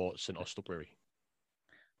for St Austell Brewery?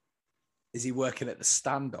 Is he working at the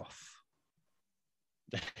standoff?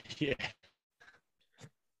 Yeah.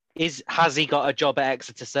 Has he got a job at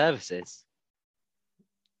Exeter Services?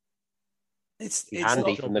 It's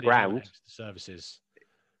handy from the ground. Services.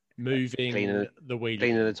 Moving cleaning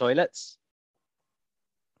the toilets.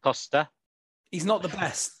 Costa. He's not the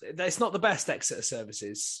best. It's not the best Exeter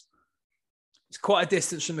Services. It's quite a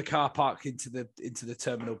distance from the car park into the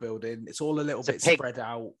terminal building. It's all a little bit spread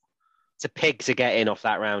out. It's a pig to get in off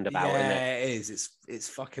that roundabout. Yeah, isn't it? It is. It's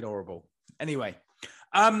fucking horrible. Anyway,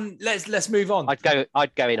 let's move on.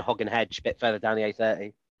 I'd go in Hog and Hedge a bit further down the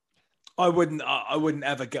A30. I wouldn't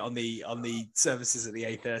ever get on the services at the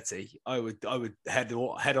A30. I would head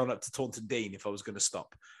on up to Taunton Dean if I was going to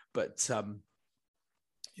stop. But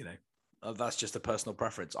that's just a personal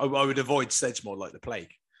preference. I would avoid Sedgemoor like the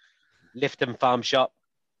plague. Lifton Farm Shop.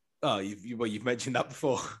 Oh, you've mentioned that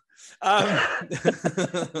before.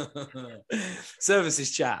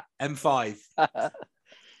 Services chat M5.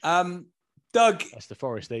 Doug. That's the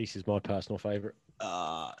Forest East is my personal favourite.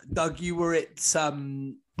 Doug, you were at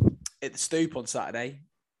the Stoop on Saturday.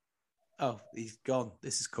 Oh, he's gone.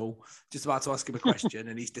 This is cool. Just about to ask him a question,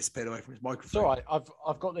 and he's disappeared away from his microphone. It's all right.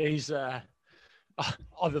 I've got these.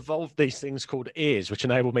 I've evolved these things called ears, which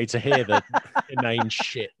enable me to hear the inane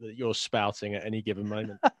shit that you're spouting at any given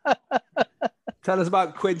moment. Tell us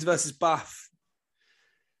about Quins versus Bath.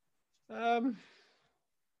 If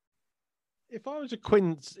I was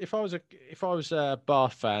a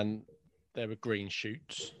Bath fan, there were green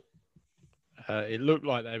shoots. It looked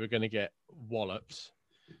like they were going to get walloped,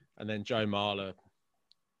 and then Joe Marler,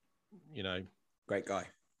 great guy,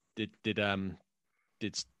 did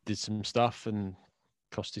some stuff and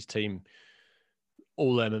cost his team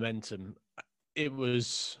all their momentum. It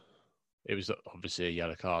was obviously a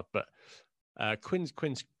yellow card, but Quins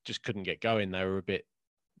just couldn't get going. They were a bit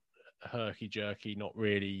herky jerky, not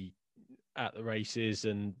really at the races,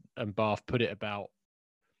 and Bath put it about.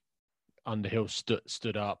 Underhill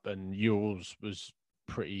stood up, and Ewells was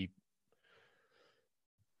pretty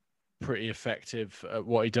effective at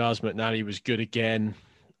what he does. McNally was good again.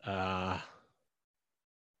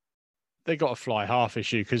 They got a fly half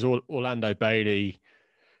issue because Orlando Bailey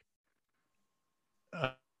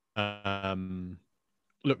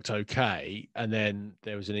looked okay, and then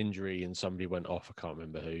there was an injury and somebody went off. I can't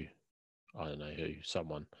remember who. I don't know who.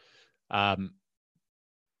 Someone.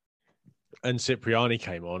 And Cipriani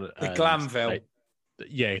came on. The Glanville.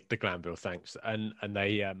 The Glanville, thanks. And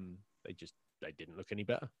they didn't look any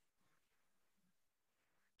better.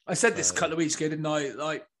 I said this a couple of weeks ago, didn't I?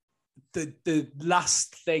 Like the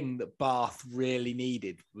last thing that Bath really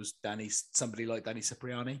needed was somebody like Danny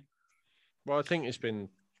Cipriani. Well, I think it's been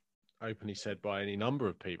openly said by any number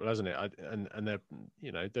of people, hasn't it? And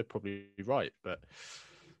they're probably right, but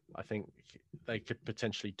I think they could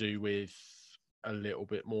potentially do with a little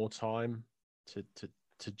bit more time to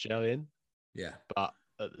gel in. Yeah. But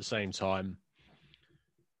at the same time,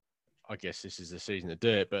 I guess this is the season to do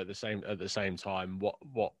it. But at the same time,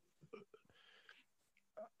 what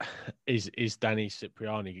is Danny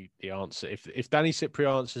Cipriani the answer? If Danny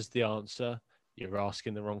Cipriani is the answer, you're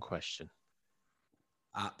asking the wrong question.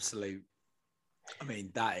 Absolute. I mean,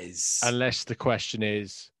 that is. Unless the question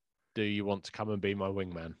is, do you want to come and be my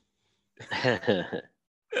wingman?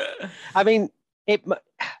 I mean,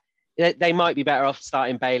 they might be better off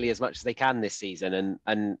starting Bailey as much as they can this season,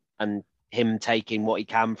 and him taking what he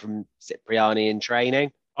can from Cipriani in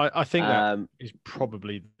training. I think that is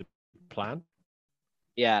probably the plan.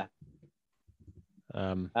 Yeah.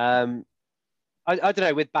 I don't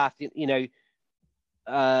know, with Bath,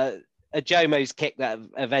 a Jomo's kick that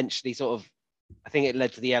eventually sort of, I think it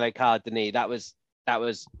led to the yellow card, didn't he? That was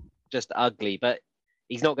just ugly, but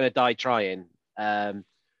he's not going to die trying. It's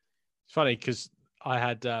funny because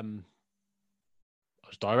I was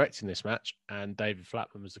directing this match and David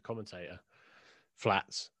Flatman was the commentator.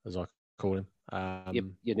 Flats, as I call him.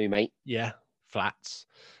 Your new mate. Yeah, Flats.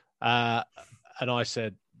 And I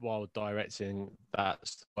said while directing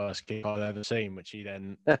that's the worst kick I've ever seen, which he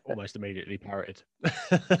then almost immediately parroted.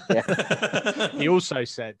 He also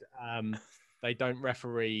said they don't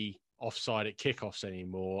referee offside at kickoffs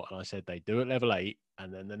anymore, and I said they do at level 8,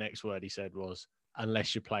 and then the next word he said was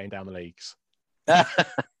unless you're playing down the leagues. So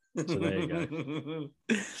there you go.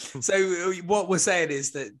 So what we're saying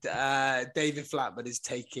is that David Flatman is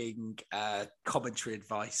taking commentary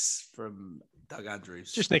advice from Doug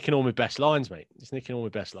Andrews. Just nicking all my best lines, mate. Just nicking all my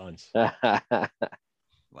best lines.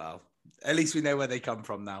 Well, at least we know where they come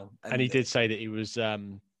from now. And he did say that he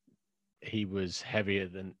was heavier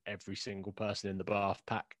than every single person in the Bath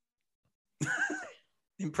pack.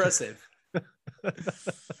 Impressive.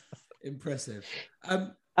 Impressive.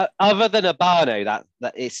 Other than Abano,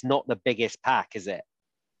 that it's not the biggest pack, is it?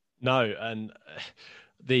 No, and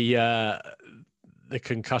the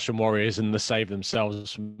concussion warriors and the save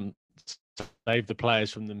the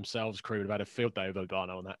players from themselves crew would have had a field day with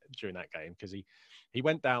Abano during that game, because he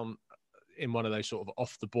went down in one of those sort of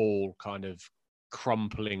off the ball kind of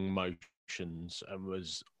crumpling motions and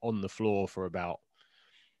was on the floor for about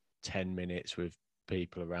 10 minutes with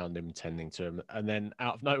people around him tending to him, and then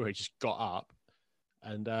out of nowhere he just got up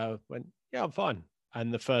and went, yeah, I'm fine.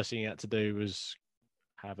 And the first thing he had to do was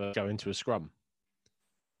go into a scrum.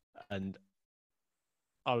 And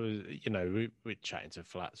I was, we're chatting to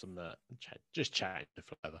Flats on just chatting to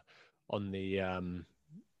Flavor on the on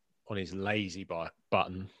his lazy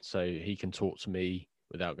button, so he can talk to me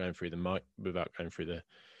without going through the mic, without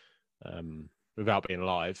being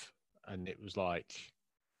live. And it was like,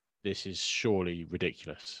 this is surely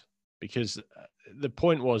ridiculous, because the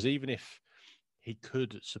point was, even if he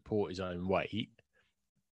could support his own weight,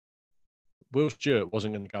 Will Stewart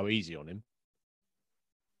wasn't going to go easy on him.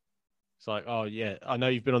 It's like, oh, yeah, I know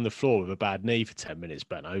you've been on the floor with a bad knee for 10 minutes,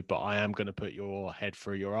 Benno, but I am going to put your head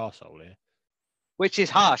through your arsehole here. Which is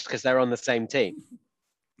harsh because they're on the same team.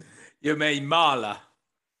 You mean Marla?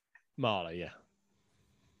 Marla, yeah.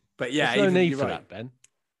 But yeah, there's no need for that, Ben.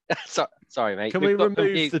 Sorry, mate. Can we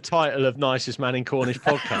remove the title of Nicest Man in Cornish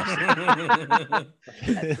podcast?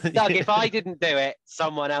 Doug, if I didn't do it,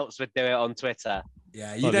 someone else would do it on Twitter.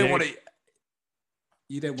 Yeah, you don't want it.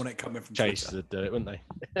 You don't want it coming from Chase Twitter. would do it, wouldn't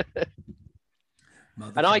they?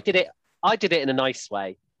 And I did it. I did it in a nice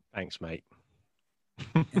way. Thanks, mate.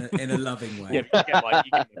 In a loving way.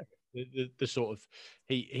 Yeah, the sort of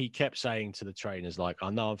he kept saying to the trainers, like, I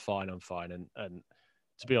know I'm fine, and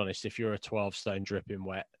to be honest, if you're a 12-stone dripping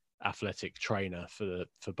wet athletic trainer for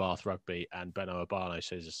Bath Rugby and Benno Abano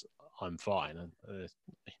says I'm fine, and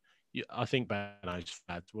I think Benno's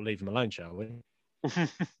bad. We'll leave him alone, shall we?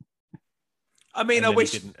 I mean, I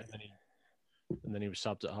wish. And then he was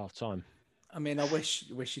subbed at half time. I mean, I wish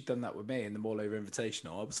you'd done that with me in the Mall Over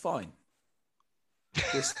Invitational. I was fine.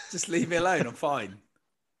 Just leave me alone. I'm fine,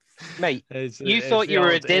 mate. You thought you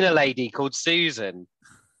were a dinner lady called Susan.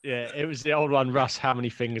 Yeah, it was the old one. Russ, how many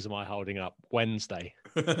fingers am I holding up? Wednesday.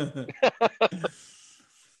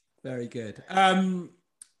 Very good. There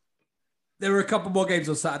were a couple more games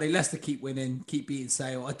on Saturday. Leicester keep winning, keep beating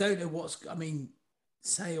Sale. I don't know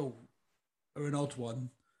Sale are an odd one.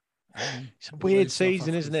 It's a weird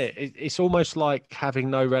season, isn't it? It's almost like having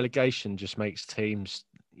no relegation just makes teams,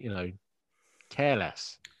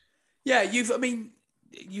 careless. Yeah, you've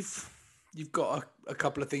got a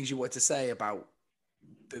couple of things you want to say about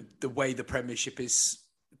the way the Premiership is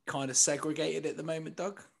kind of segregated at the moment,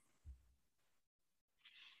 Doug?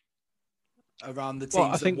 Around the teams.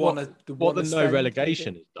 Well, I think what the no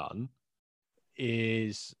relegation has done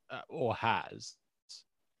is, or has,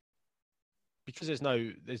 because there's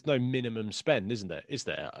no minimum spend, isn't there? Is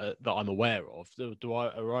there that I'm aware of?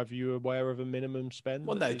 Are either you aware of a minimum spend?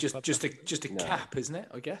 Well, no, just a cap, isn't it?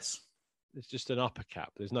 I guess it's just an upper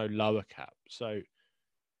cap. There's no lower cap. So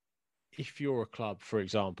if you're a club, for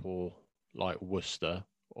example, like Worcester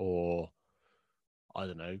or I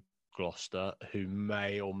don't know, Gloucester, who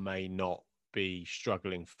may or may not be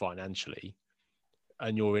struggling financially,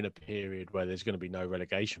 and you're in a period where there's going to be no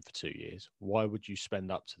relegation for 2 years, why would you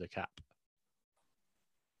spend up to the cap?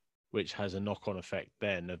 Which has a knock-on effect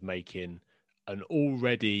then of making an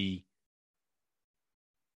already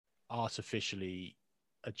artificially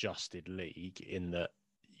adjusted league, in that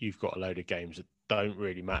you've got a load of games that don't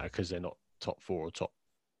really matter because they're not top four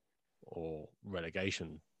or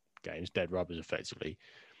relegation games, dead rubbers effectively.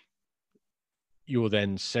 You're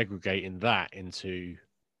then segregating that into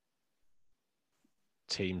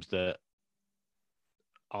teams that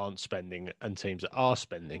aren't spending and teams that are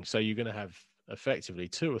spending. So you're going to have effectively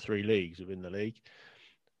 2 or 3 leagues within the league.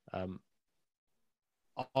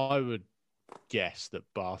 I would guess that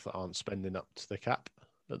Bath aren't spending up to the cap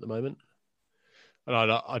at the moment. And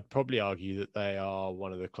I'd probably argue that they are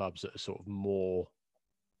one of the clubs that are sort of more,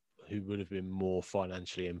 who would have been more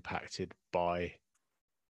financially impacted by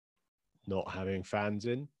not having fans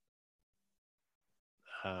in.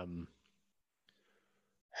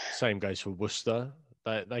 Same goes for Worcester.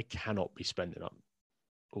 They cannot be spending up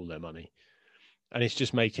all their money, and it's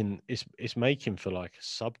just making for like a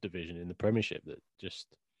subdivision in the Premiership that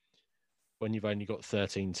just, when you've only got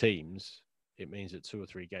 13 teams, it means that 2 or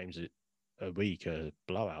 3 games a week are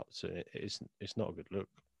blowouts. So it's not a good look,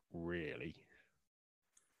 really.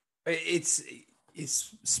 It's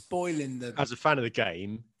spoiling the. As a fan of the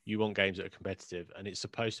game, you want games that are competitive, and it's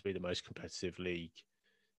supposed to be the most competitive league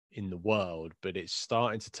in the world, but it's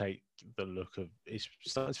starting to take the look of, it's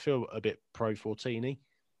starting to feel a bit Pro 14-y.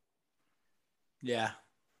 Yeah.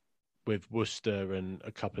 With Worcester and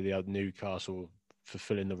a couple of the other, Newcastle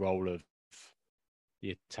fulfilling the role of the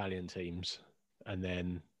Italian teams, and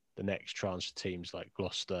then the next tranche of teams like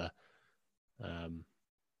Gloucester. Are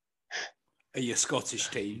your Scottish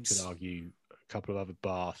teams? You could argue a couple of other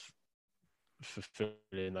Bath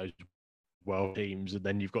fulfilling those world teams, and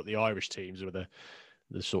then you've got the Irish teams with the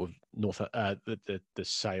sort of north, the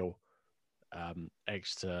Sale,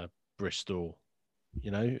 Exeter, Bristol.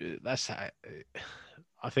 You know,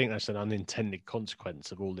 I think that's an unintended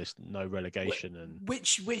consequence of all this no relegation. And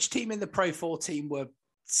which team in the Pro 14 were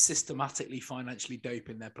systematically financially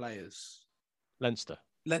doping their players? Leinster,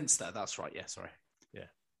 that's right. Yeah, sorry. Yeah.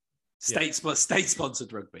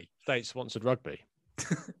 State-sponsored rugby. State-sponsored rugby.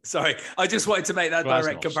 Sorry, I just wanted to make that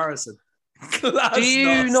direct comparison. Do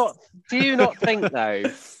you not think though?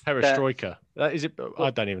 Perestroika. That is it. I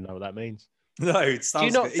don't even know what that means. No, it sounds. Do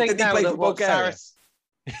you not think now that what Saracens?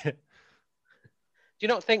 Do you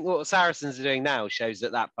not think what Saracens are doing now shows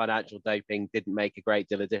that financial doping didn't make a great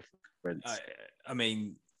deal of difference? I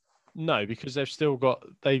mean, no, because they've still got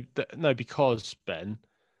because Ben,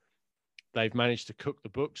 they've managed to cook the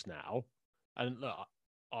books now, and look,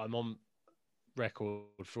 I'm on record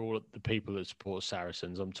for all of the people that support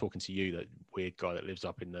Saracens. I'm talking to you, that weird guy that lives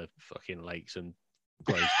up in the fucking lakes and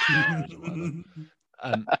grows flowers or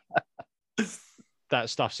whatever. That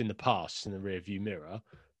stuff's in the past, in the rear view mirror,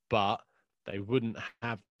 but they wouldn't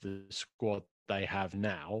have the squad they have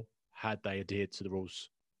now had they adhered to the rules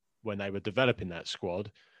when they were developing that squad,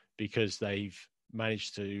 because they've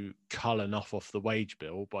managed to cull enough off the wage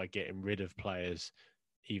bill by getting rid of players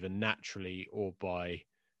either naturally or by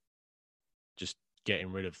just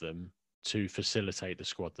getting rid of them to facilitate the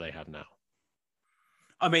squad they have now.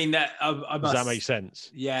 I mean, does that make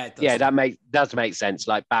sense? Yeah, it does. Yeah, that does make sense.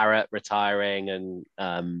 Like Barrett retiring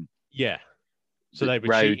and yeah. So they were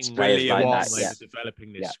Rhodes, cheating players really like they were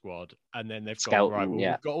developing this squad, and then they've Skelton, gone, right, well,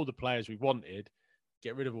 we've got all the players we wanted,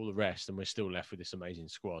 get rid of all the rest, and we're still left with this amazing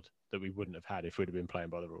squad that we wouldn't have had if we'd have been playing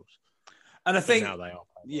by the rules. And I think now they are.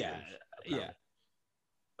 Yeah.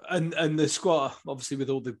 And the squad, obviously,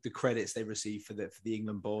 with all the credits they receive for the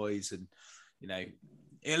England boys, and you know,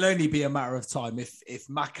 it'll only be a matter of time if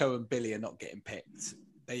Mako and Billy are not getting picked.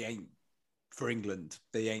 They ain't for England.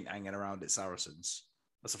 They ain't hanging around at Saracens.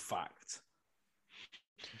 That's a fact.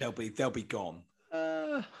 They'll be gone.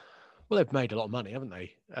 Well, they've made a lot of money, haven't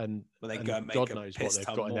they? And, and God knows what they've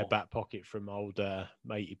got in their back pocket from old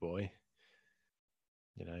matey boy.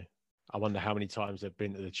 You know, I wonder how many times they've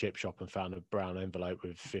been to the chip shop and found a brown envelope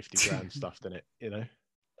with 50 grand stuffed in it. You know,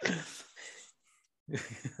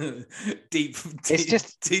 deep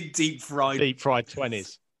fried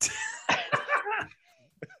 20s,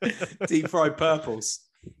 deep fried purples.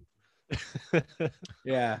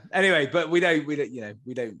 Yeah. Anyway, but we don't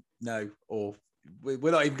know, or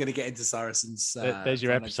we're not even going to get into Saracens. There's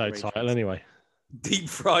your episode title, anyway. Deep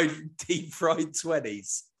fried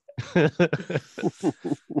 20s.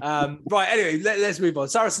 Right. Anyway, let's move on.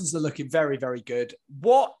 Saracens are looking very, very good.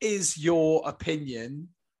 What is your opinion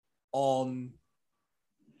on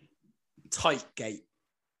Tightgate?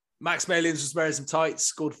 Max Malins was wearing some tights,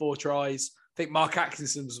 scored 4 tries. I think Mark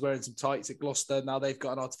Atkinson was wearing some tights at Gloucester. Now they've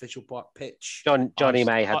got an artificial pitch. Johnny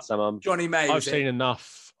May had some on. Johnny May.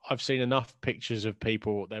 I've seen enough pictures of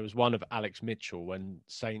people. There was one of Alex Mitchell when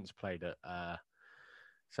Saints played at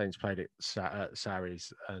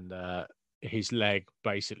Sarries, and his leg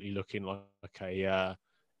basically looking like a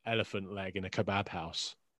elephant leg in a kebab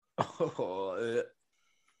house.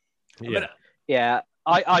 Yeah.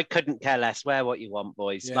 I couldn't care less. Wear what you want,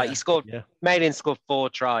 boys. Yeah. Like he scored, Malin scored 4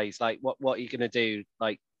 tries. Like what are you going to do?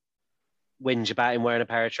 Like whinge about him wearing a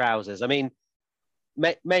pair of trousers? I mean,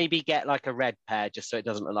 maybe get like a red pair just so it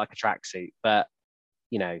doesn't look like a tracksuit. But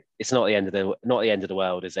you know, it's not the end of the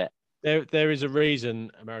world, is it? There is a reason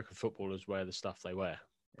American footballers wear the stuff they wear.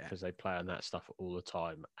 because they play on that stuff all the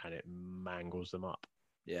time and it mangles them up.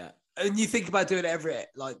 Yeah. And you think about doing it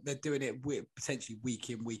they're doing it potentially week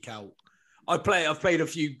in, week out. I've played a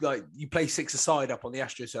few, like you play 6-a-side up on the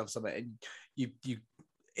AstroTurf Summit and you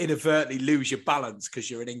inadvertently lose your balance because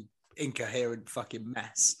you're an incoherent fucking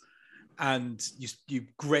mess. And you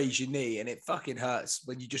graze your knee and it fucking hurts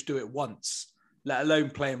when you just do it once, let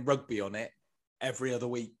alone playing rugby on it every other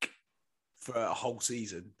week for a whole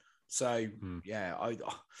season. So, yeah,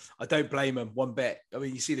 I don't blame them one bit. I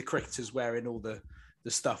mean, you see the cricketers wearing all the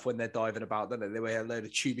stuff when they're diving about, don't they? They wear a load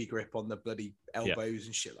of tubey grip on the bloody elbows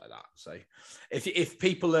and shit like that. So if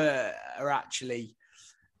people are actually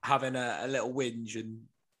having a little whinge and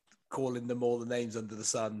calling them all the names under the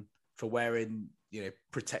sun for wearing,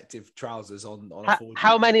 protective trousers on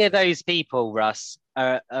how many of those people, Russ,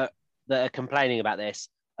 that are complaining about this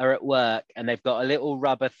are at work and they've got a little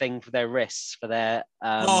rubber thing for their wrists for their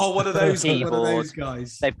one of those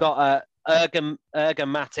guys. They've got a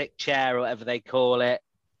ergomatic chair or whatever they call it.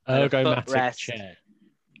 Ergomatic chair.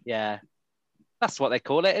 Yeah. That's what they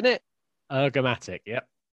call it, isn't it? Ergomatic, yep.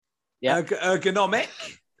 Yeah. Ergonomic.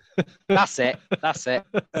 That's it. The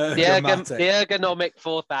ergonomic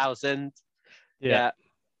 4000. Yeah.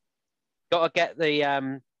 Got to get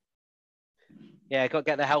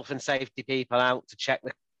the health and safety people out to check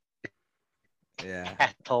the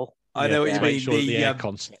kettle. I know what you mean. Make sure the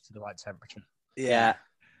aircon's set to the right temperature. Yeah.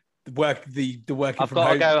 The working I've from got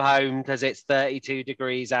home. to go home because it's 32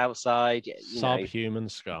 degrees outside. Subhuman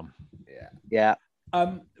scum. Yeah.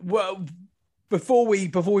 Well, before we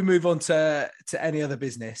move on to any other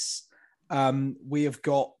business, we have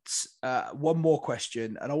got one more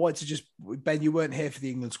question, and I want to just, Ben, you weren't here for the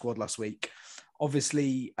England squad last week.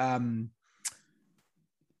 Obviously,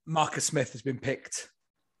 Marcus Smith has been picked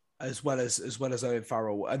as well as Owen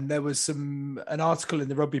Farrell, and there was an article in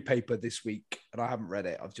the rugby paper this week, and I haven't read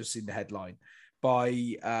it. I've just seen the headline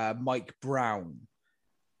by Mike Brown,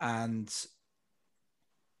 and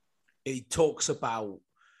he talks about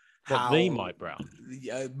Mike Brown,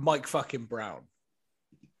 Mike fucking Brown.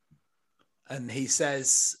 And he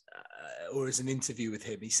says, or as an interview with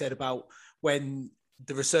him, he said about when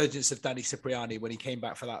the resurgence of Danny Cipriani, when he came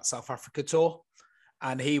back for that South Africa tour,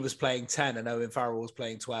 and he was playing 10 and Owen Farrell was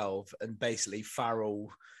playing 12. And basically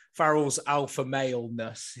Farrell's alpha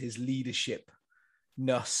male-ness, his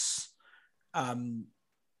leadership-ness,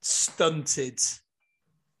 stunted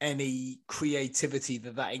any creativity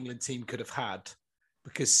that England team could have had,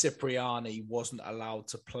 because Cipriani wasn't allowed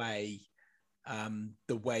to play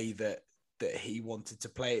the way that he wanted to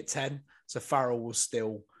play at 10. So Farrell was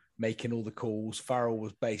still making all the calls. Farrell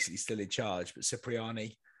was basically still in charge, but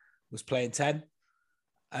Cipriani was playing 10.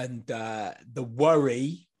 And the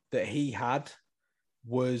worry that he had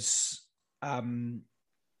was that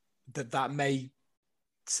may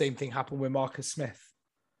same thing happen with Marcus Smith.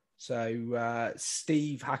 So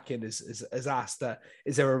Steve Hacking has asked,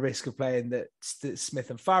 is there a risk of playing that Smith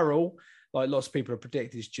and Farrell, like lots of people have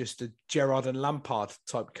predicted, is just a Gerrard and Lampard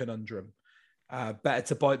type conundrum? Better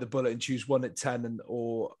to bite the bullet and choose one at 10 and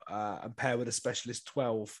pair with a specialist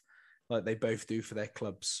 12 like they both do for their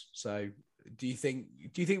clubs. So do you think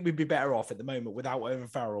we'd be better off at the moment without Owen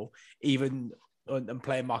Farrell, even and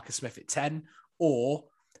playing Marcus Smith at 10, or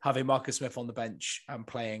having Marcus Smith on the bench and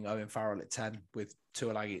playing Owen Farrell at 10 with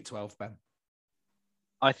Tuilagi at 12, Ben?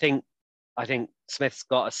 I think Smith's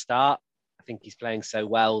got to start. I think he's playing so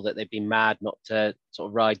well that they'd be mad not to sort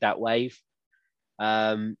of ride that wave.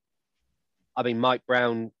 I mean, Mike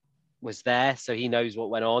Brown was there, so he knows what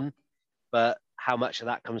went on, but how much of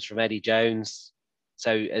that comes from Eddie Jones?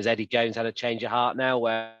 So has Eddie Jones had a change of heart now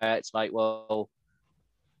where it's like, well,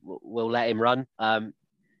 we'll let him run?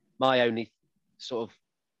 My only sort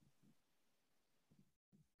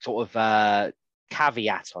of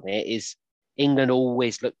caveat on it is England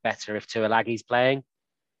always look better if Tuilagi's playing.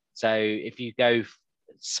 So if you go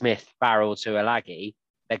Smith, Farrell, Tuilagi,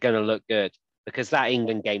 they're going to look good, because that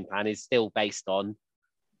England game plan is still based on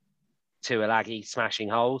Tuilagi smashing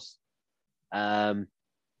holes.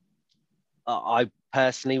 I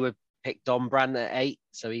personally would pick Don Brandt at 8,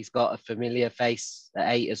 so he's got a familiar face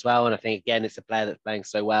at 8 as well. And I think, again, it's a player that's playing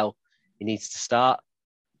so well, he needs to start.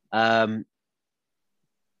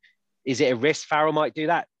 Is it a risk Farrell might do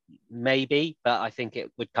that? Maybe, but I think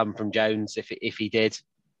it would come from Jones if he did.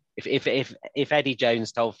 If Eddie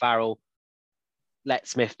Jones told Farrell, let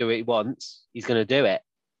Smith do what he wants, he's going to do it,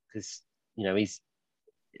 because he's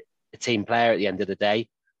a team player at the end of the day.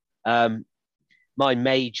 My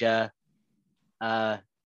major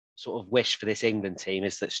sort of wish for this England team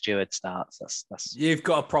is that Stewart starts. That's you've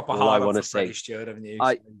got a proper all I hard want on to for see. Stewart, haven't you?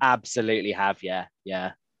 I absolutely have. Yeah.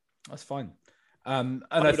 That's fine.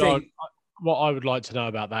 I think what I would like to know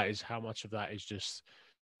about that is how much of that is just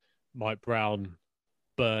Mike Brown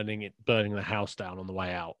burning the house down on the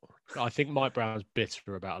way out. I think Mike Brown's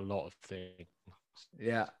bitter about a lot of things.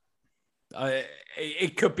 Yeah,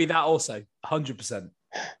 it could be that also. 100%.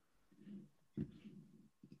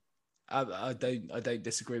 I don't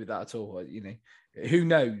disagree with that at all. Who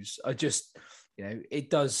knows? I just, it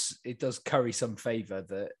does curry some favour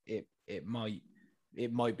that it might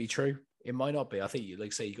be true. It might not be. I think,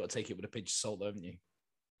 like say, you got to take it with a pinch of salt, haven't you?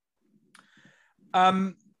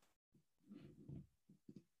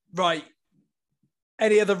 Right.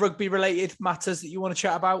 Any other rugby related matters that you want to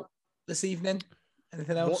chat about this evening?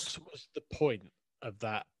 Anything else? What was the point of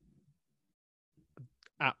that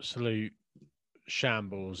absolute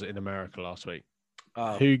shambles in America last week?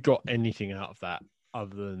 Who got anything out of that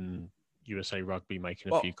other than USA Rugby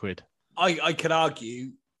making a few quid? I could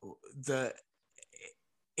argue that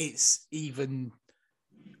it's even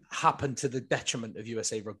happened to the detriment of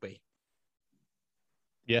USA Rugby.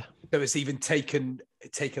 Yeah. So it's even taken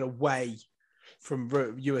away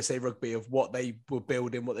from USA Rugby of what they were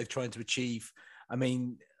building, what they're trying to achieve. I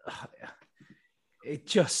mean, the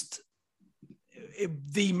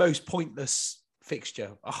most pointless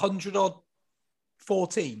fixture.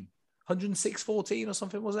 106-14 or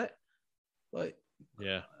something, was it? Like,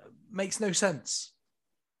 yeah, makes no sense.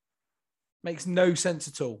 Makes no sense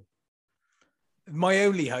at all. My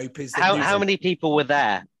only hope is that how many people were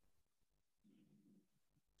there?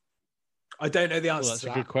 I don't know the answer. Well, that's a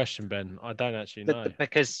good question, Ben. I don't actually know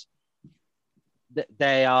because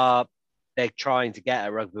they're trying to get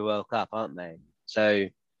a Rugby World Cup, aren't they? So,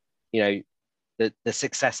 the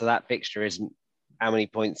success of that fixture isn't how many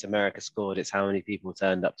points America scored; it's how many people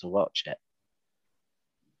turned up to watch it.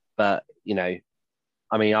 But I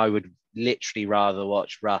would literally rather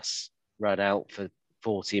watch Russ run out for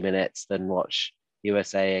 40 minutes than watch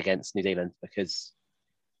USA against New Zealand because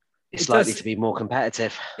it's likely to be more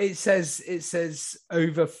competitive. It says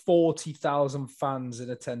over 40,000 fans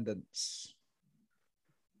in attendance.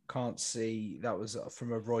 Can't see. That was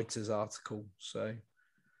from a Reuters article, so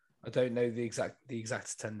I don't know the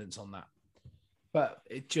exact attendance on that. But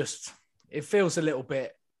it feels a little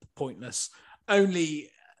bit pointless. My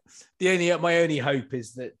only hope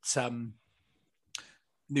is that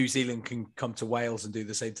New Zealand can come to Wales and do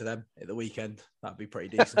the same to them at the weekend. That'd be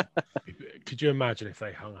pretty decent. Could you imagine if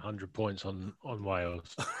they hung 100 points on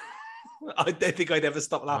Wales? I don't think I'd ever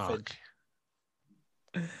stop laughing.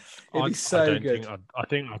 It'd be so I don't good. I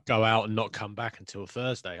think I'd go out and not come back until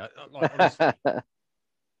Thursday. Honestly,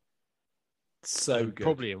 so good.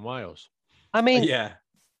 Probably in Wales. I mean, yeah.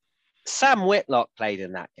 Sam Whitlock played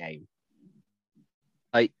in that game.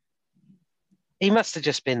 He must have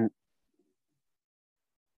just been.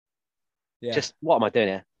 Yeah. Just what am I doing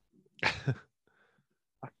here?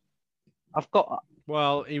 I've got.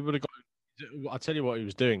 Well, he would have got. I'll tell you what he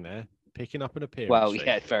was doing there, picking up an appearance. Well,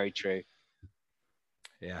 yeah, very true.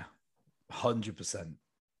 Yeah, 100%.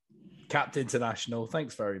 Capped International.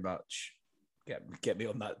 Thanks very much. Get me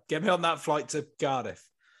on that. Get me on that flight to Cardiff.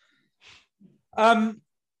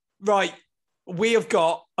 Right. We have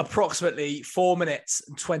got approximately 4 minutes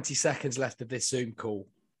and 20 seconds left of this Zoom call.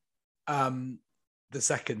 The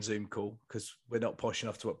second Zoom call, because we're not posh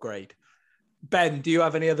enough to upgrade. Ben, do you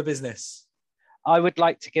have any other business? I would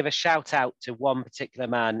like to give a shout out to one particular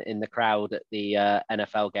man in the crowd at the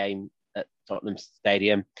NFL game at Tottenham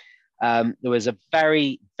Stadium. There was a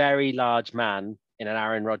very, very large man in an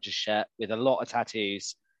Aaron Rodgers shirt with a lot of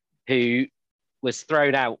tattoos who was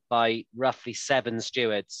thrown out by roughly 7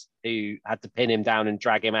 stewards who had to pin him down and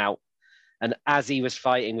drag him out. And as he was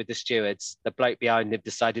fighting with the stewards, the bloke behind him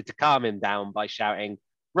decided to calm him down by shouting,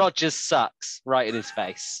 "Rodgers sucks," right in his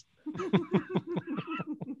face.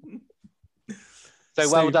 So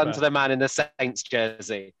well done to the man in the Saints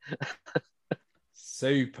jersey.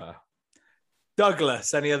 Super.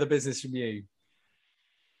 Douglas, any other business from you?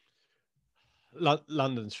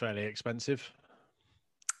 London's fairly expensive.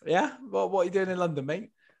 Yeah? What are you doing in London, mate?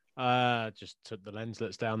 Just took the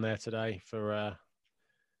Lenslets down there today for a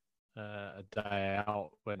day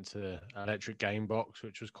out. Went to Electric Game Box,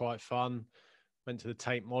 which was quite fun. Went to the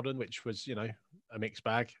Tate Modern, which was, a mixed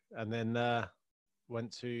bag. And then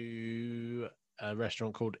went to a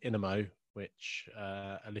restaurant called Inamo, which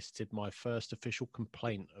elicited my first official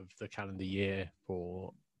complaint of the calendar year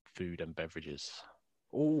for food and beverages.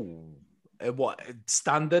 Oh, what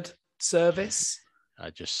standard service?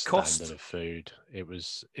 Just cost standard of food.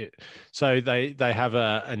 So they have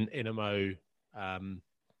an Inamo,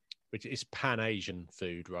 which is Pan Asian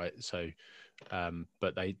food, right? So,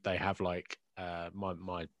 but they have like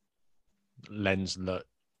my Lenslet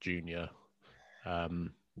Junior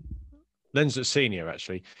Lenslet Senior,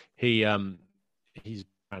 actually, he's a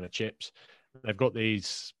fan of chips. They've got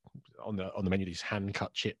these on the menu, these hand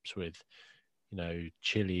cut chips with,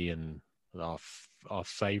 chili and our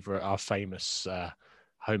famous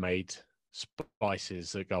homemade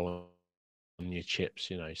spices that go on your chips,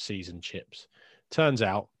 seasoned chips. Turns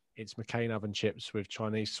out it's McCain oven chips with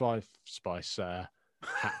Chinese spice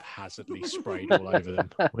haphazardly sprayed all over them,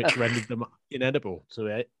 which rendered them inedible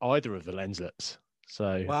to either of the Lenslets.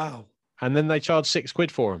 So wow. And then they charge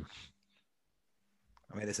 £6 for them.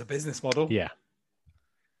 I mean, it's a business model. Yeah.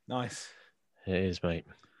 Nice. It is, mate.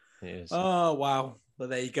 It is. Oh, wow. Well,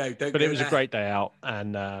 there you go. But it was a great day out.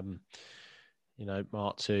 And,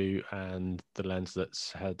 Mark 2 and the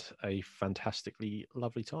Lenslets had a fantastically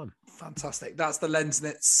lovely time. Fantastic. That's the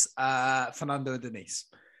Lenslets, Fernando and Denise.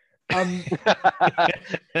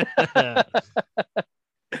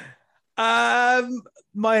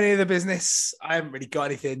 My other business, I haven't really got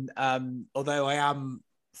anything. Although I am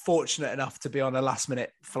fortunate enough to be on a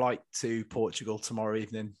last-minute flight to Portugal tomorrow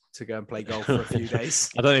evening to go and play golf for a few days.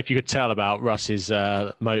 I don't know if you could tell about Russ's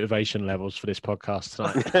motivation levels for this podcast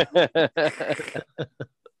tonight.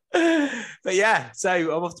 But yeah, so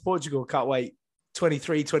I'm off to Portugal. Can't wait.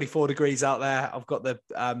 23, 24 degrees out there. I've got the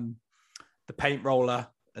paint roller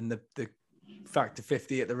and the Factor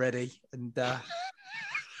 50 at the ready. And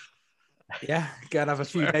yeah, go and have a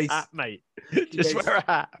few days. Hat, mate. Just wear a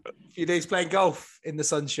hat. A few days playing golf in the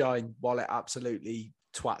sunshine while it absolutely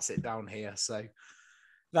twats it down here. So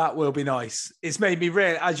that will be nice. It's made me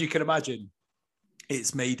really, as you can imagine,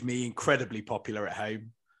 it's made me incredibly popular at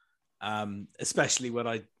home. Especially when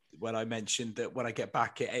I mentioned that when I get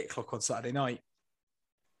back at 8:00 on Saturday night.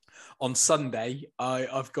 On Sunday,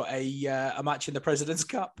 I've got a match in the President's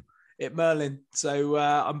Cup at Merlin. So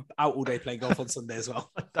I'm out all day playing golf on Sunday as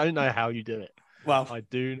well. I don't know how you do it. Well, I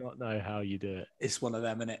do not know how you do it. It's one of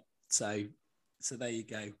them, innit? So there you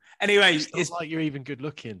go. Anyway, it's like you're even good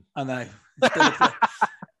looking. I know.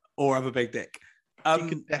 Or have a big dick. You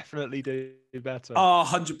can definitely do better. Oh,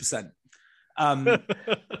 100%.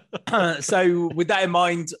 So with that in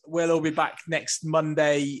mind, we'll all be back next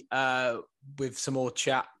Monday with some more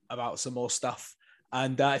chat about some more stuff.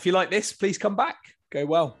 And if you like this, please come back. Go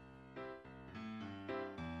well.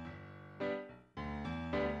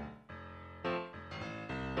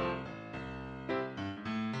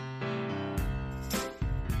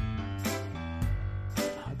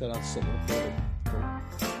 I don't know how to stop the recording.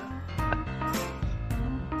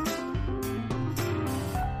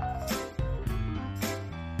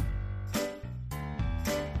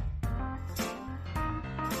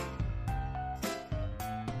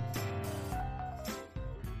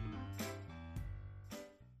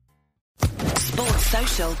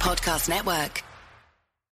 Social Podcast Network.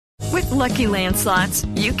 With Lucky Land Slots,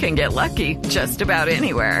 you can get lucky just about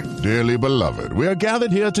anywhere. Dearly beloved, we are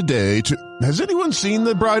gathered here today to... Has anyone seen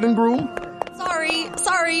the bride and groom?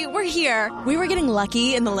 Sorry, we're here. We were getting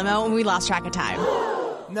lucky in the limo and we lost track of time.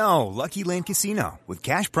 No, Lucky Land Casino, with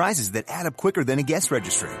cash prizes that add up quicker than a guest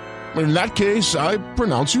registry. In that case, I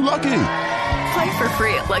pronounce you lucky. Play for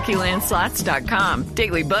free at LuckyLandSlots.com.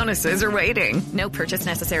 Daily bonuses are waiting. No purchase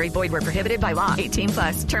necessary. Void where prohibited by law.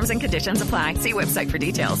 18+. Terms and conditions apply. See website for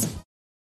details.